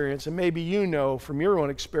own experience, and maybe you know from your own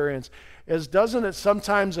experience, is doesn't it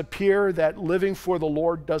sometimes appear that living for the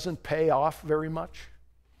Lord doesn't pay off very much?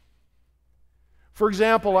 For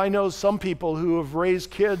example, I know some people who have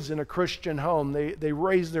raised kids in a Christian home. They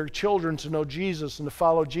raise their children to know Jesus and to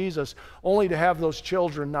follow Jesus, only to have those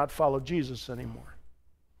children not follow Jesus anymore.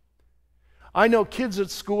 I know kids at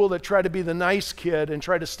school that try to be the nice kid and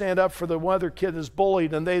try to stand up for the other kid that's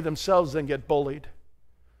bullied, and they themselves then get bullied.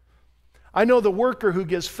 I know the worker who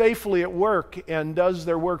gives faithfully at work and does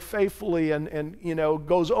their work faithfully and you know,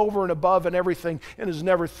 goes over and above and everything and is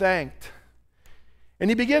never thanked. And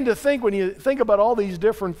you begin to think, when you think about all these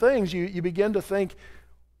different things, you begin to think,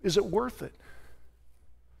 is it worth it?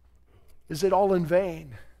 Is it all in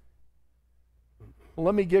vain? Well,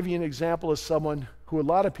 let me give you an example of someone who a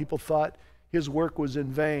lot of people thought his work was in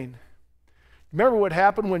vain. Remember what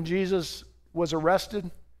happened when Jesus was arrested?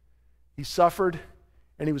 He suffered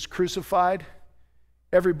and he was crucified.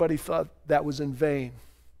 Everybody thought that was in vain.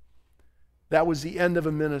 That was the end of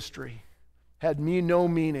a ministry. Had no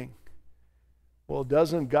meaning. Well,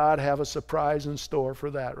 doesn't God have a surprise in store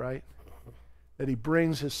for that, right? That he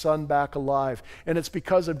brings his son back alive. And it's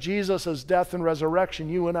because of Jesus' death and resurrection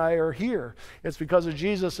you and I are here. It's because of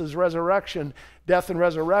Jesus' resurrection, death and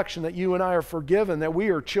resurrection, that you and I are forgiven, that we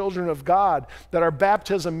are children of God, that our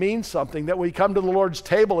baptism means something, that we come to the Lord's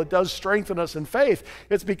table, it does strengthen us in faith.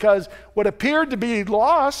 It's because what appeared to be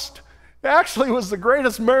lost actually was the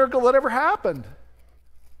greatest miracle that ever happened.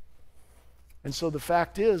 And so the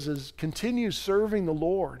fact is continue serving the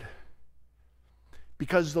Lord,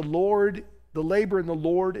 because the labor in the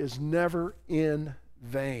Lord is never in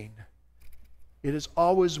vain. It is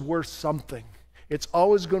always worth something. It's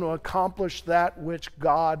always going to accomplish that which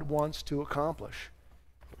God wants to accomplish.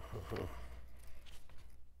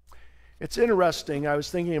 It's interesting, I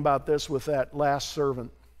was thinking about this with that last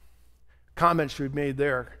servant, comments we've made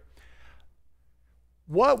there.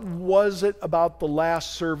 What was it about the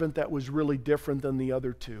last servant that was really different than the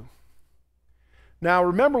other two? Now,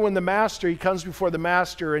 remember when he comes before the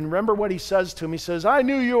master, and remember what he says to him. He says, I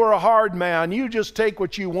knew you were a hard man. You just take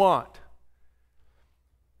what you want.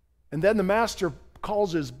 And then the master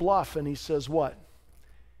calls his bluff, and he says what?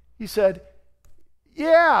 He said,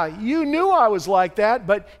 yeah, you knew I was like that,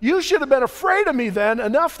 but you should have been afraid of me then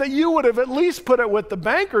enough that you would have at least put it with the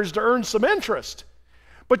bankers to earn some interest.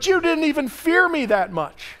 But you didn't even fear me that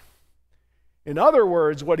much. In other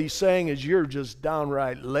words, what he's saying is you're just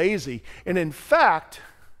downright lazy. And in fact,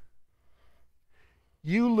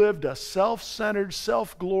 you lived a self-centered,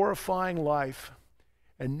 self-glorifying life,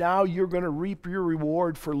 and now you're going to reap your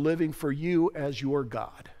reward for living for you as your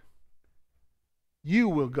God. You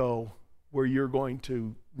will go where you're going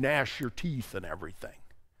to gnash your teeth and everything.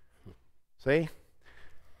 See?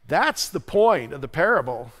 That's the point of the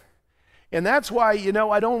parable. And that's why,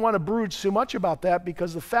 I don't want to brood too much about that,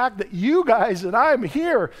 because the fact that you guys and I'm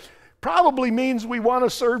here probably means we want to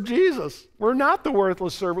serve Jesus. We're not the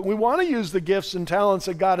worthless servant. We want to use the gifts and talents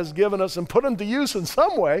that God has given us and put them to use in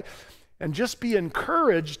some way, and just be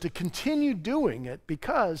encouraged to continue doing it,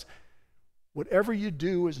 because whatever you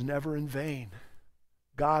do is never in vain.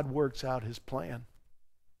 God works out his plan.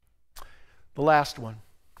 The last one.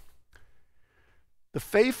 The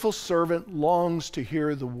faithful servant longs to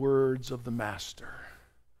hear the words of the master.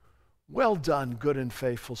 Well done, good and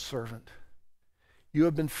faithful servant. You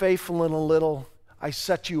have been faithful in a little. I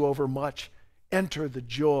set you over much. Enter the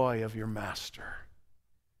joy of your master.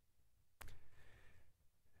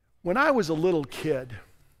 When I was a little kid,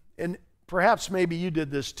 and perhaps maybe you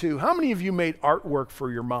did this too, how many of you made artwork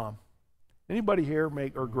for your mom? Anybody here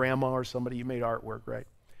or grandma or somebody, you made artwork, right?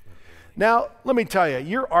 Now, let me tell you,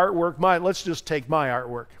 your artwork, let's just take my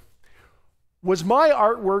artwork. Was my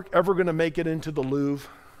artwork ever going to make it into the Louvre?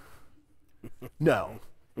 No.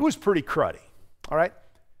 It was pretty cruddy, all right?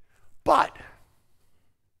 But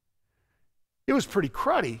it was pretty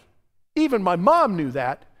cruddy. Even my mom knew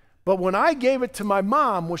that. But when I gave it to my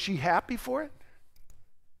mom, was she happy for it?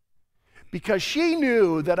 Because she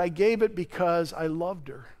knew that I gave it because I loved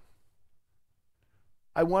her.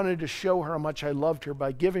 I wanted to show her how much I loved her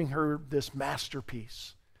by giving her this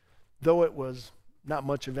masterpiece, though it was not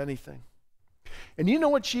much of anything. And you know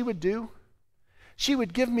what she would do? She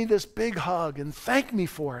would give me this big hug and thank me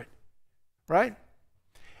for it, right?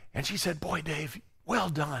 And she said, boy, Dave, well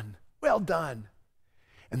done, well done.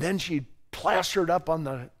 And then she'd plaster it up on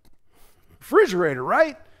the refrigerator,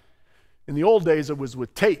 right? In the old days, it was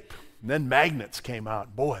with tape. And then magnets came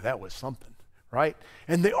out. Boy, that was something, right?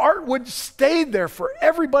 And the art would stay there for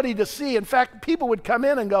everybody to see. In fact, people would come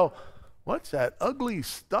in and go, what's that ugly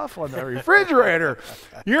stuff on the refrigerator?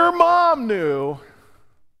 Your mom knew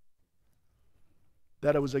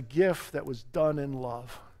that it was a gift that was done in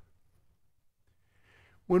love.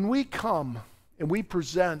 When we come and we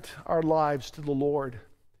present our lives to the Lord,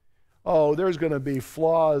 oh, there's going to be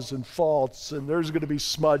flaws and faults, and there's going to be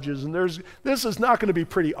smudges, and this is not going to be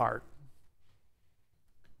pretty art.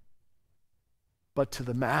 But to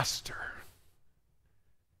the master,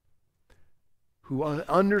 who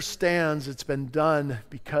understands it's been done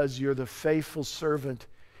because you're the faithful servant,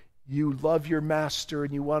 you love your master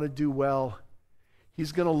and you want to do well,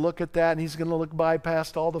 he's going to look at that and he's going to look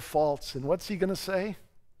bypast all the faults. And what's he going to say?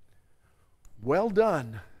 Well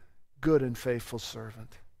done, good and faithful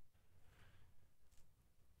servant.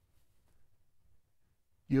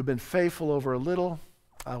 You have been faithful over a little,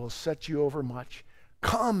 I will set you over much.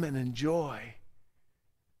 Come and enjoy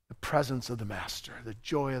the presence of the master, the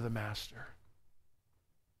joy of the master.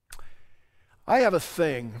 I have a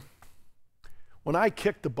thing. When I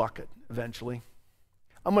kick the bucket eventually,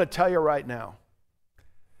 I'm going to tell you right now,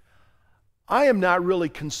 I am not really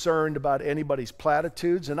concerned about anybody's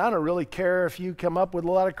platitudes, and I don't really care if you come up with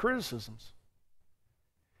a lot of criticisms,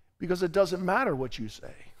 because it doesn't matter what you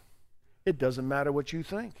say. It doesn't matter what you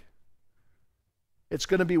think. It's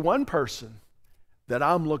going to be one person that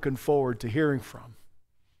I'm looking forward to hearing from.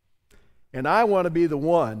 And I want to be the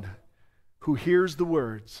one who hears the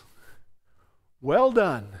words, well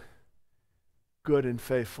done, good and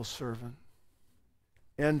faithful servant.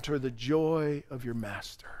 Enter the joy of your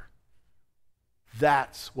master.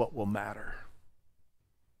 That's what will matter.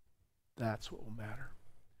 That's what will matter.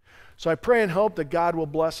 So I pray and hope that God will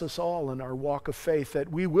bless us all in our walk of faith, that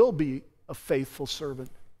we will be a faithful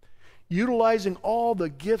servant, utilizing all the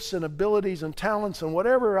gifts and abilities and talents and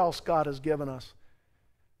whatever else God has given us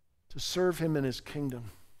to serve him in his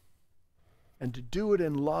kingdom, and to do it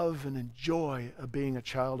in love and in joy of being a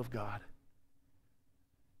child of God,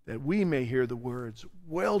 that we may hear the words,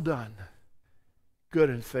 well done, good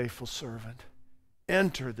and faithful servant.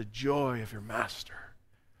 Enter the joy of your master.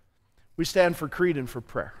 We stand for creed and for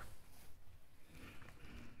prayer.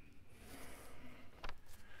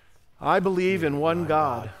 I believe in one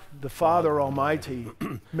God, the Father Almighty,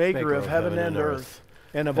 maker of heaven and earth,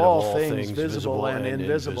 and of all things visible and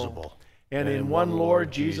invisible, and in one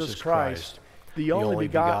Lord Jesus Christ, the only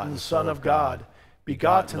begotten Son of God,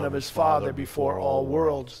 begotten of his Father before all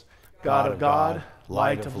worlds, God of God,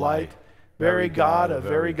 light of light, very God of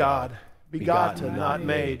very God, begotten, not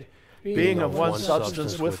made, being of one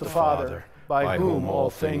substance with the Father, by whom all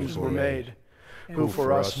things were made, who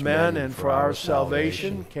for us men and for our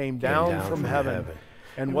salvation came down from heaven,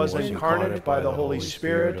 and was incarnate by the Holy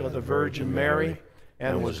Spirit of the Virgin Mary,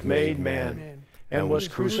 and was made man, and was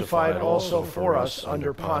crucified also for us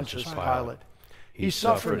under Pontius Pilate. He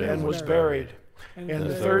suffered and was buried, and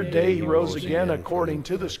the third day he rose again according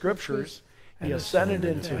to the Scriptures. He ascended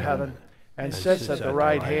into heaven, and sits at the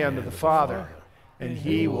right hand of the Father. And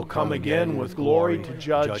he will come again with glory to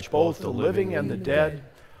judge both the living and the dead,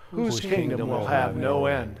 whose kingdom will have no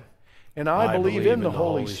end. And I believe in the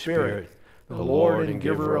Holy Spirit, the Lord and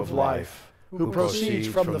giver of life, who proceeds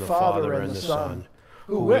from the Father and the Son,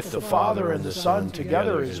 who with the Father and the Son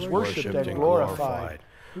together is worshipped and glorified,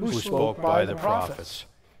 who spoke by the prophets.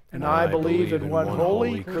 And I believe in one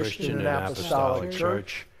holy Christian and apostolic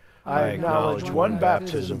church. I acknowledge one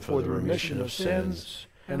baptism for the remission of sins,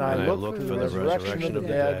 and I look for the resurrection of the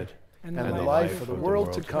dead and the life of the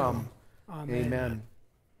world to come. Amen.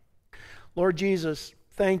 Lord Jesus,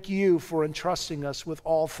 thank you for entrusting us with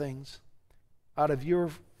all things out of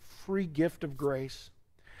your free gift of grace.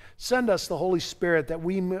 Send us the Holy Spirit that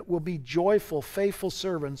we will be joyful, faithful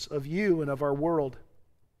servants of you and of our world.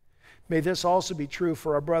 May this also be true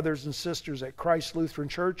for our brothers and sisters at Christ Lutheran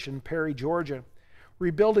Church in Perry, Georgia,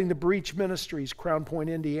 Rebuilding the Breach Ministries, Crown Point,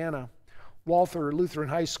 Indiana, Walther Lutheran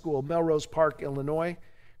High School, Melrose Park, Illinois,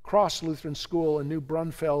 Cross Lutheran School in New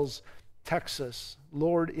Braunfels, Texas.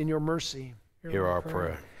 Lord, in your mercy, Hear our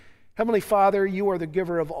prayer. Heavenly Father, you are the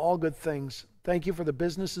giver of all good things. Thank you for the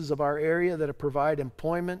businesses of our area that provide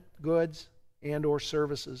employment, goods, and or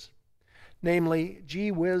services. Namely,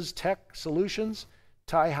 Gee Whiz Tech Solutions,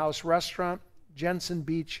 Thai House Restaurant, Jensen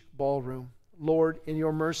Beach Ballroom. Lord, in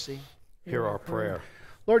your mercy, Hear our prayer.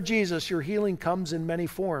 Lord Jesus, your healing comes in many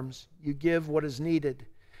forms. You give what is needed.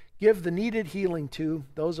 Give the needed healing to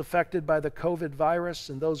those affected by the COVID virus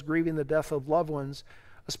and those grieving the death of loved ones,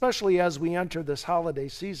 especially as we enter this holiday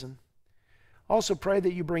season. Also pray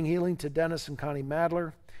that you bring healing to Dennis and Connie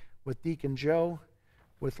Madler, with Deacon Joe,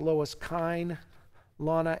 with Lois Kine,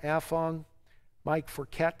 Lana Affong, Mike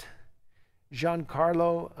Forquette,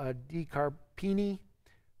 Giancarlo DiCarpini,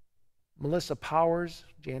 Melissa Powers,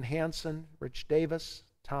 Jan Hansen, Rich Davis,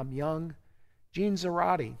 Tom Young, Gene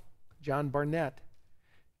Zarati, John Barnett,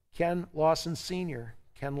 Ken Lawson Sr.,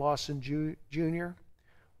 Ken Lawson Jr.,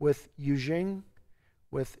 with Eugene,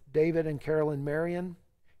 with David and Carolyn Marion,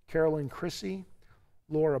 Carolyn Chrissy,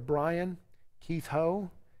 Laura Bryan, Keith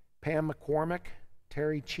Ho, Pam McCormick,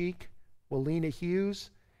 Terry Cheek, Willena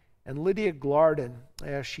Hughes, and Lydia Glardon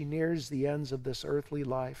as she nears the ends of this earthly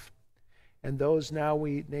life, and those now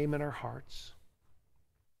we name in our hearts.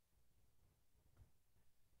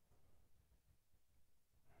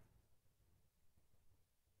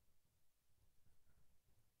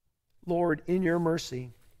 Lord, in your mercy,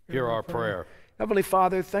 Hear our prayer. Heavenly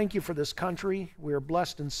Father, thank you for this country. We are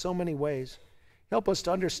blessed in so many ways. Help us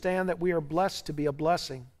to understand that we are blessed to be a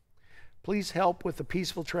blessing. Please help with the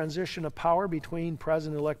peaceful transition of power between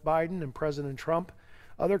President-elect Biden and President Trump,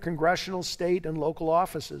 other congressional, state, and local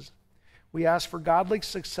offices. We ask for godly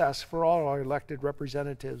success for all our elected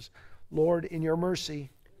representatives. Lord, in your mercy,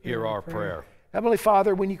 Hear our prayer. Heavenly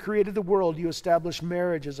Father, when you created the world, you established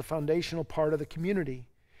marriage as a foundational part of the community.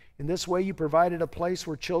 In this way, you provided a place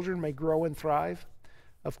where children may grow and thrive.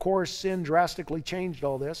 Of course, sin drastically changed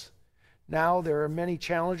all this. Now there are many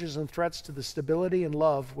challenges and threats to the stability and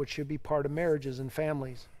love which should be part of marriages and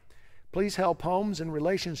families. Please help homes and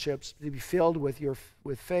relationships to be filled with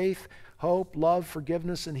faith, hope, love,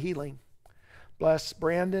 forgiveness, and healing. Bless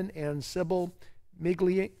Brandon and Sybil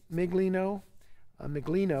Miglino,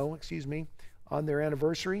 on their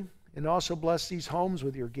anniversary, and also bless these homes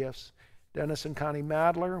with your gifts. Dennis and Connie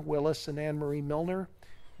Madler, Willis and Anne-Marie Milner,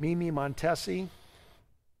 Mimi Montesi,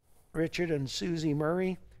 Richard and Susie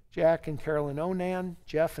Murray, Jack and Carolyn Onan,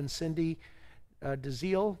 Jeff and Cindy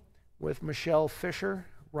DeZiel, with Michelle Fisher,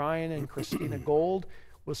 Ryan and Christina Gold,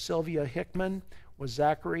 with Sylvia Hickman, with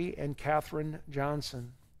Zachary and Catherine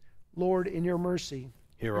Johnson. Lord, in your mercy,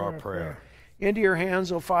 Hear our prayer. Into your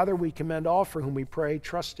hands, O Father, we commend all for whom we pray,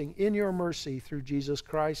 trusting in your mercy through Jesus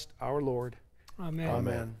Christ our Lord. Amen.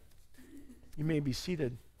 Amen. You may be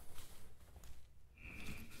seated.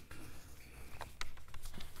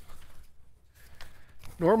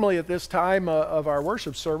 Normally at this time of our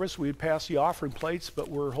worship service, we'd pass the offering plates, but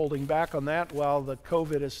we're holding back on that while the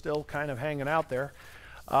COVID is still kind of hanging out there.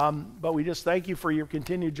 But we just thank you for your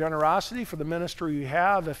continued generosity, for the ministry you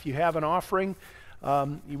have. If you have an offering,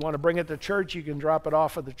 you want to bring it to church, you can drop it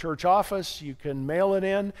off at the church office. You can mail it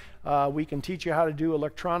in. We can teach you how to do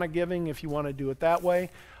electronic giving if you want to do it that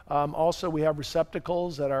way. Also, we have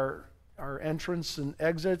receptacles at our entrance and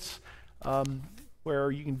exits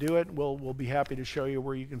where you can do it. We'll be happy to show you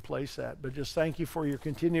where you can place that. But just thank you for your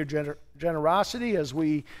continued generosity as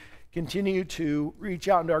we continue to reach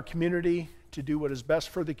out into our community to do what is best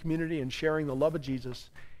for the community and sharing the love of Jesus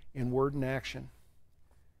in word and action.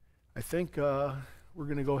 I think we're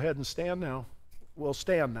going to go ahead and stand now. We'll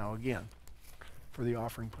stand now again for the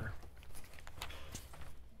offering prayer.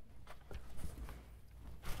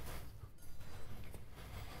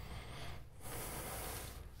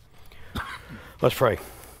 Let's pray.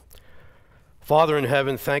 Father in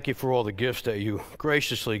heaven, thank you for all the gifts that you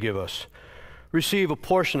graciously give us. Receive a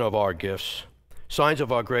portion of our gifts, signs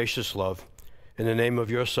of our gracious love, in the name of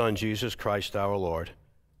your Son, Jesus Christ our Lord.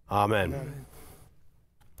 Amen.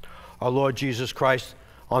 Our Lord Jesus Christ,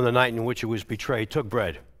 on the night in which he was betrayed, took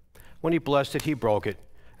bread. When he blessed it, he broke it,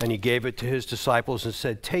 and he gave it to his disciples and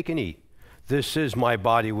said, "Take and eat. This is my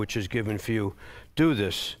body which is given for you. Do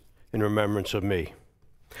this in remembrance of me."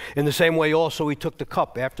 In the same way also he took the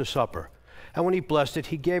cup after supper, and when he blessed it,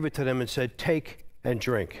 he gave it to them and said, "Take and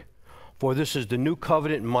drink. For this is the new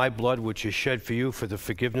covenant in my blood, which is shed for you for the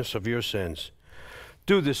forgiveness of your sins.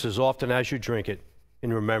 Do this as often as you drink it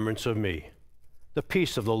in remembrance of me." The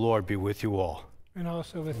peace of the Lord be with you all. And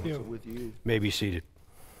also with you. You may be seated.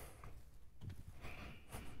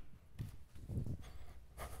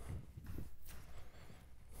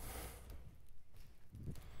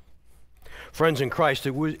 Friends in Christ,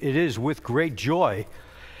 it is with great joy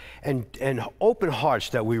and open hearts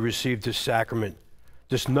that we receive this sacrament,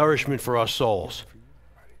 this nourishment for our souls.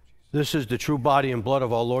 This is the true body and blood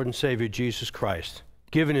of our Lord and Savior Jesus Christ,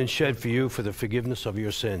 given and shed for you for the forgiveness of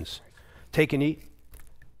your sins. Take and eat,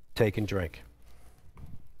 take and drink.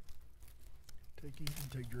 Take, eat,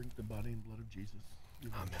 and take, drink the body and blood of Jesus.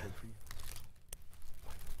 Amen.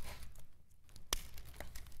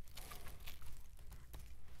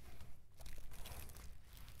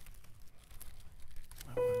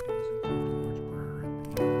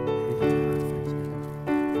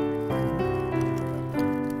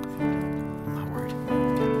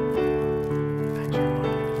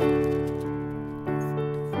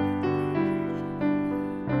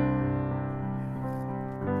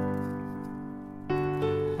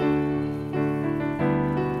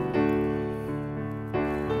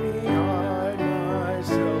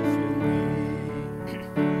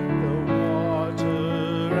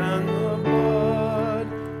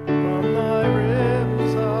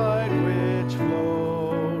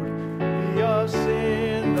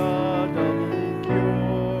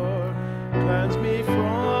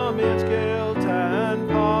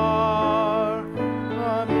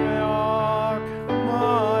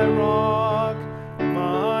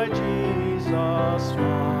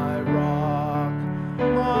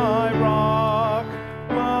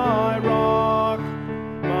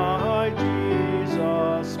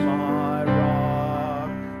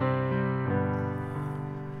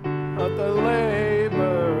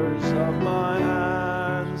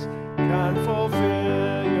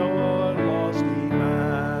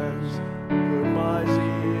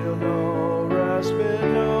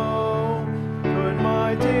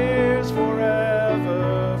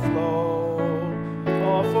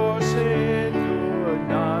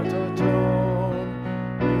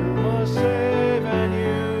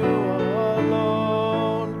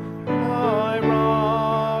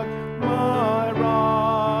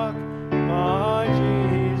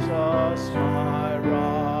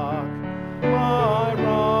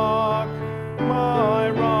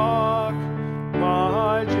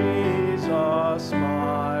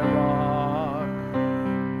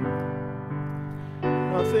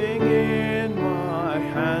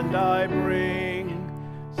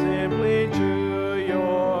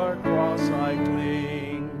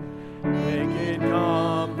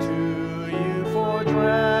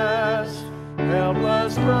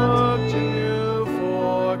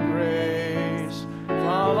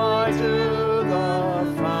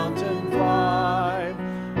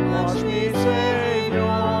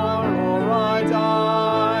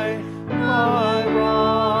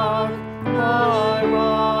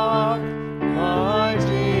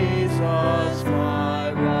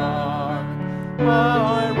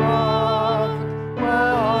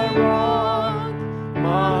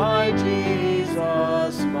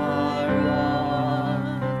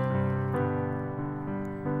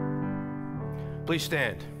 Please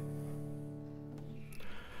stand.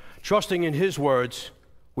 Trusting in his words,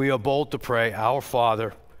 we are bold to pray, "Our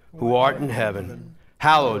Father, who art in heaven,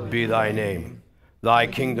 hallowed be thy name. Thy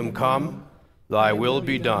kingdom come, thy will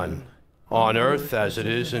be done, on earth as it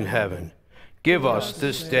is in heaven. Give us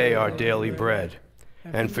this day our daily bread,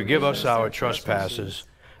 and forgive us our trespasses,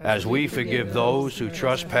 as we forgive those who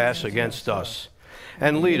trespass against us.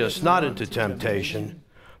 And lead us not into temptation,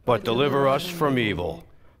 but deliver us from evil.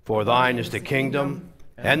 For thine is the kingdom,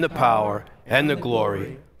 and the power, and the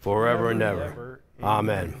glory, forever and ever.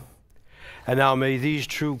 Amen." And now may the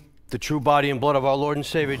true body and blood of our Lord and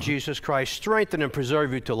Savior Jesus Christ strengthen and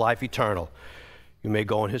preserve you to life eternal. You may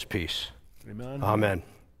go in his peace. Amen. Amen.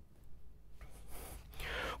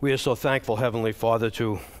 We are so thankful, Heavenly Father,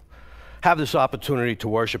 to have this opportunity to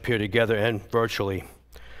worship here together and virtually.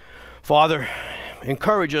 Father,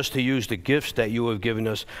 encourage us to use the gifts that you have given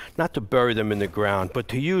us, not to bury them in the ground, but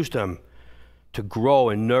to use them to grow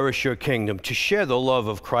and nourish your kingdom, to share the love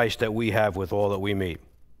of Christ that we have with all that we meet.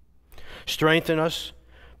 Strengthen us,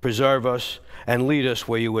 preserve us, and lead us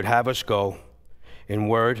where you would have us go. in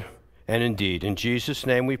word and in deed. In Jesus'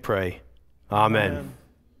 name we pray. Amen.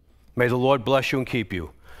 May the Lord bless you and keep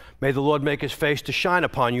you. May the Lord make his face to shine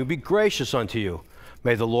upon you and be gracious unto you.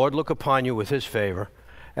 May the Lord look upon you with his favor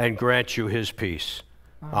and grant you his peace.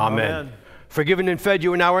 Amen. Forgiven and fed,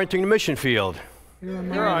 you are now entering the mission field.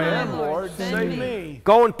 Here I am, Lord. Save me.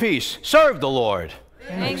 Go in peace. Serve the Lord.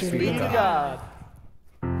 Thanks be to God. God.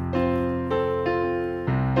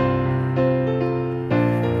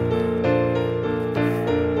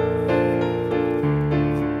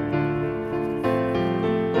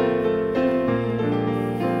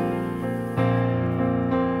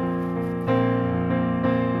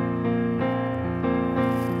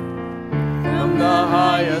 From the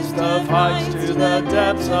highest of heights to the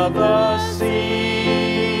depths of the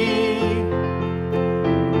sea,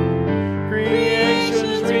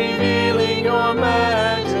 creation's revealing your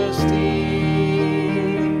majesty.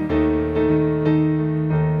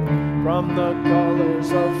 From the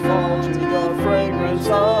colors of fall to the fragrance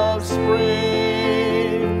of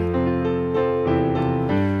spring,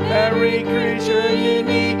 every creature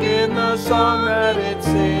unique in the song that it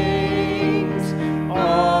sings,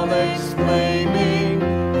 all exclaiming,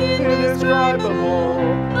 indescribable,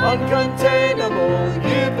 uncontainable.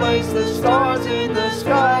 You place the stars in the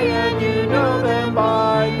sky and you know them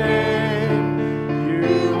by name.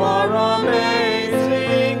 You are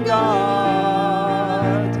amazing,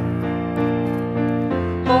 God.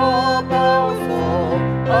 All powerful,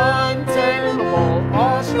 untamable,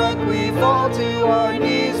 awestruck we fall to our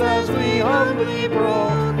knees as we humbly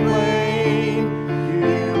proclaim.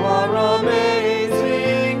 You are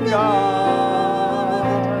amazing, God.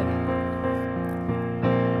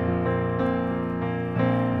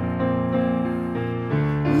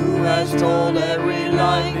 Who has told every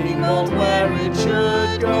lightning bolt where it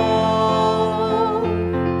should go?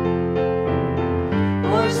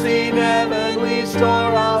 Or seen heavenly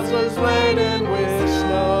storehouses laden with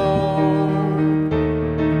snow?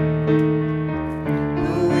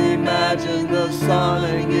 Who imagined the sun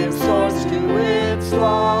and gives source to its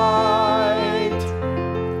light,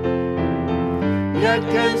 yet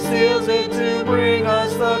conceals it to bring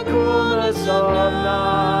us the coolness of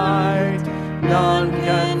night? None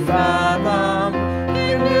can fathom,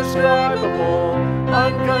 indescribable,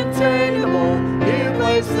 uncontainable. You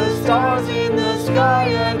place the stars in the sky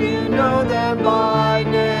and you know them by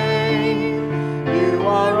name. You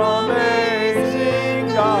are amazing,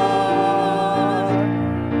 God.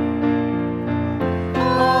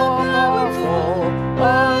 All powerful,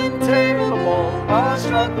 untamable,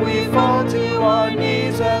 awestruck we fall to our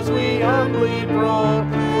knees as we humbly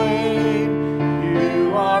proclaim.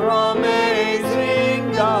 You are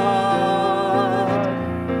amazing, God.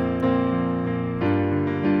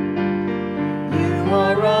 You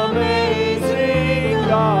are amazing,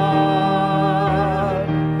 God.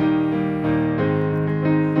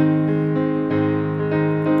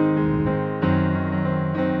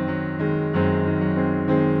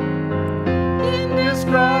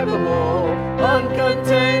 Indescribable,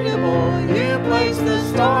 uncontainable, you place the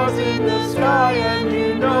stars in the sky and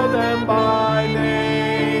you know them by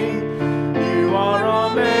name. You are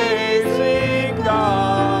amazing,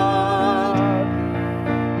 God.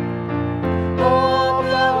 All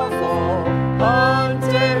powerful,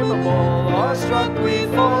 untamable, awestruck we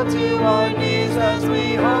fall to our knees as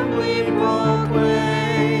we humbly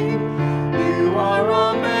proclaim. You are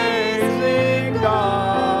amazing, God.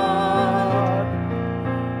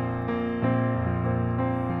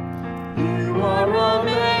 You are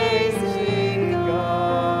amazing, God.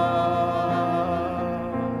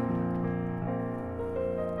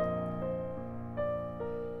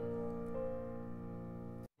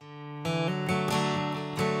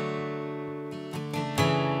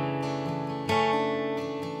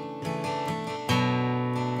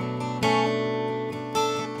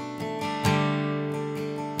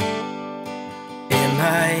 Am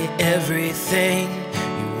I everything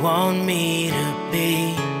you want me to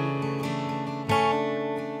be?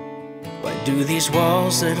 Why do these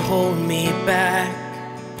walls that hold me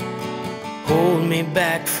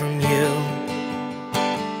back from you?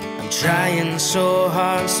 I'm trying so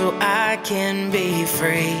hard so I can be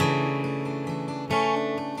free,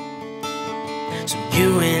 so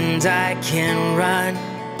you and I can run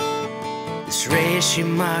this race you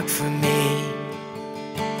marked for me.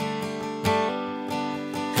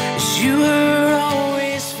 'Cause you were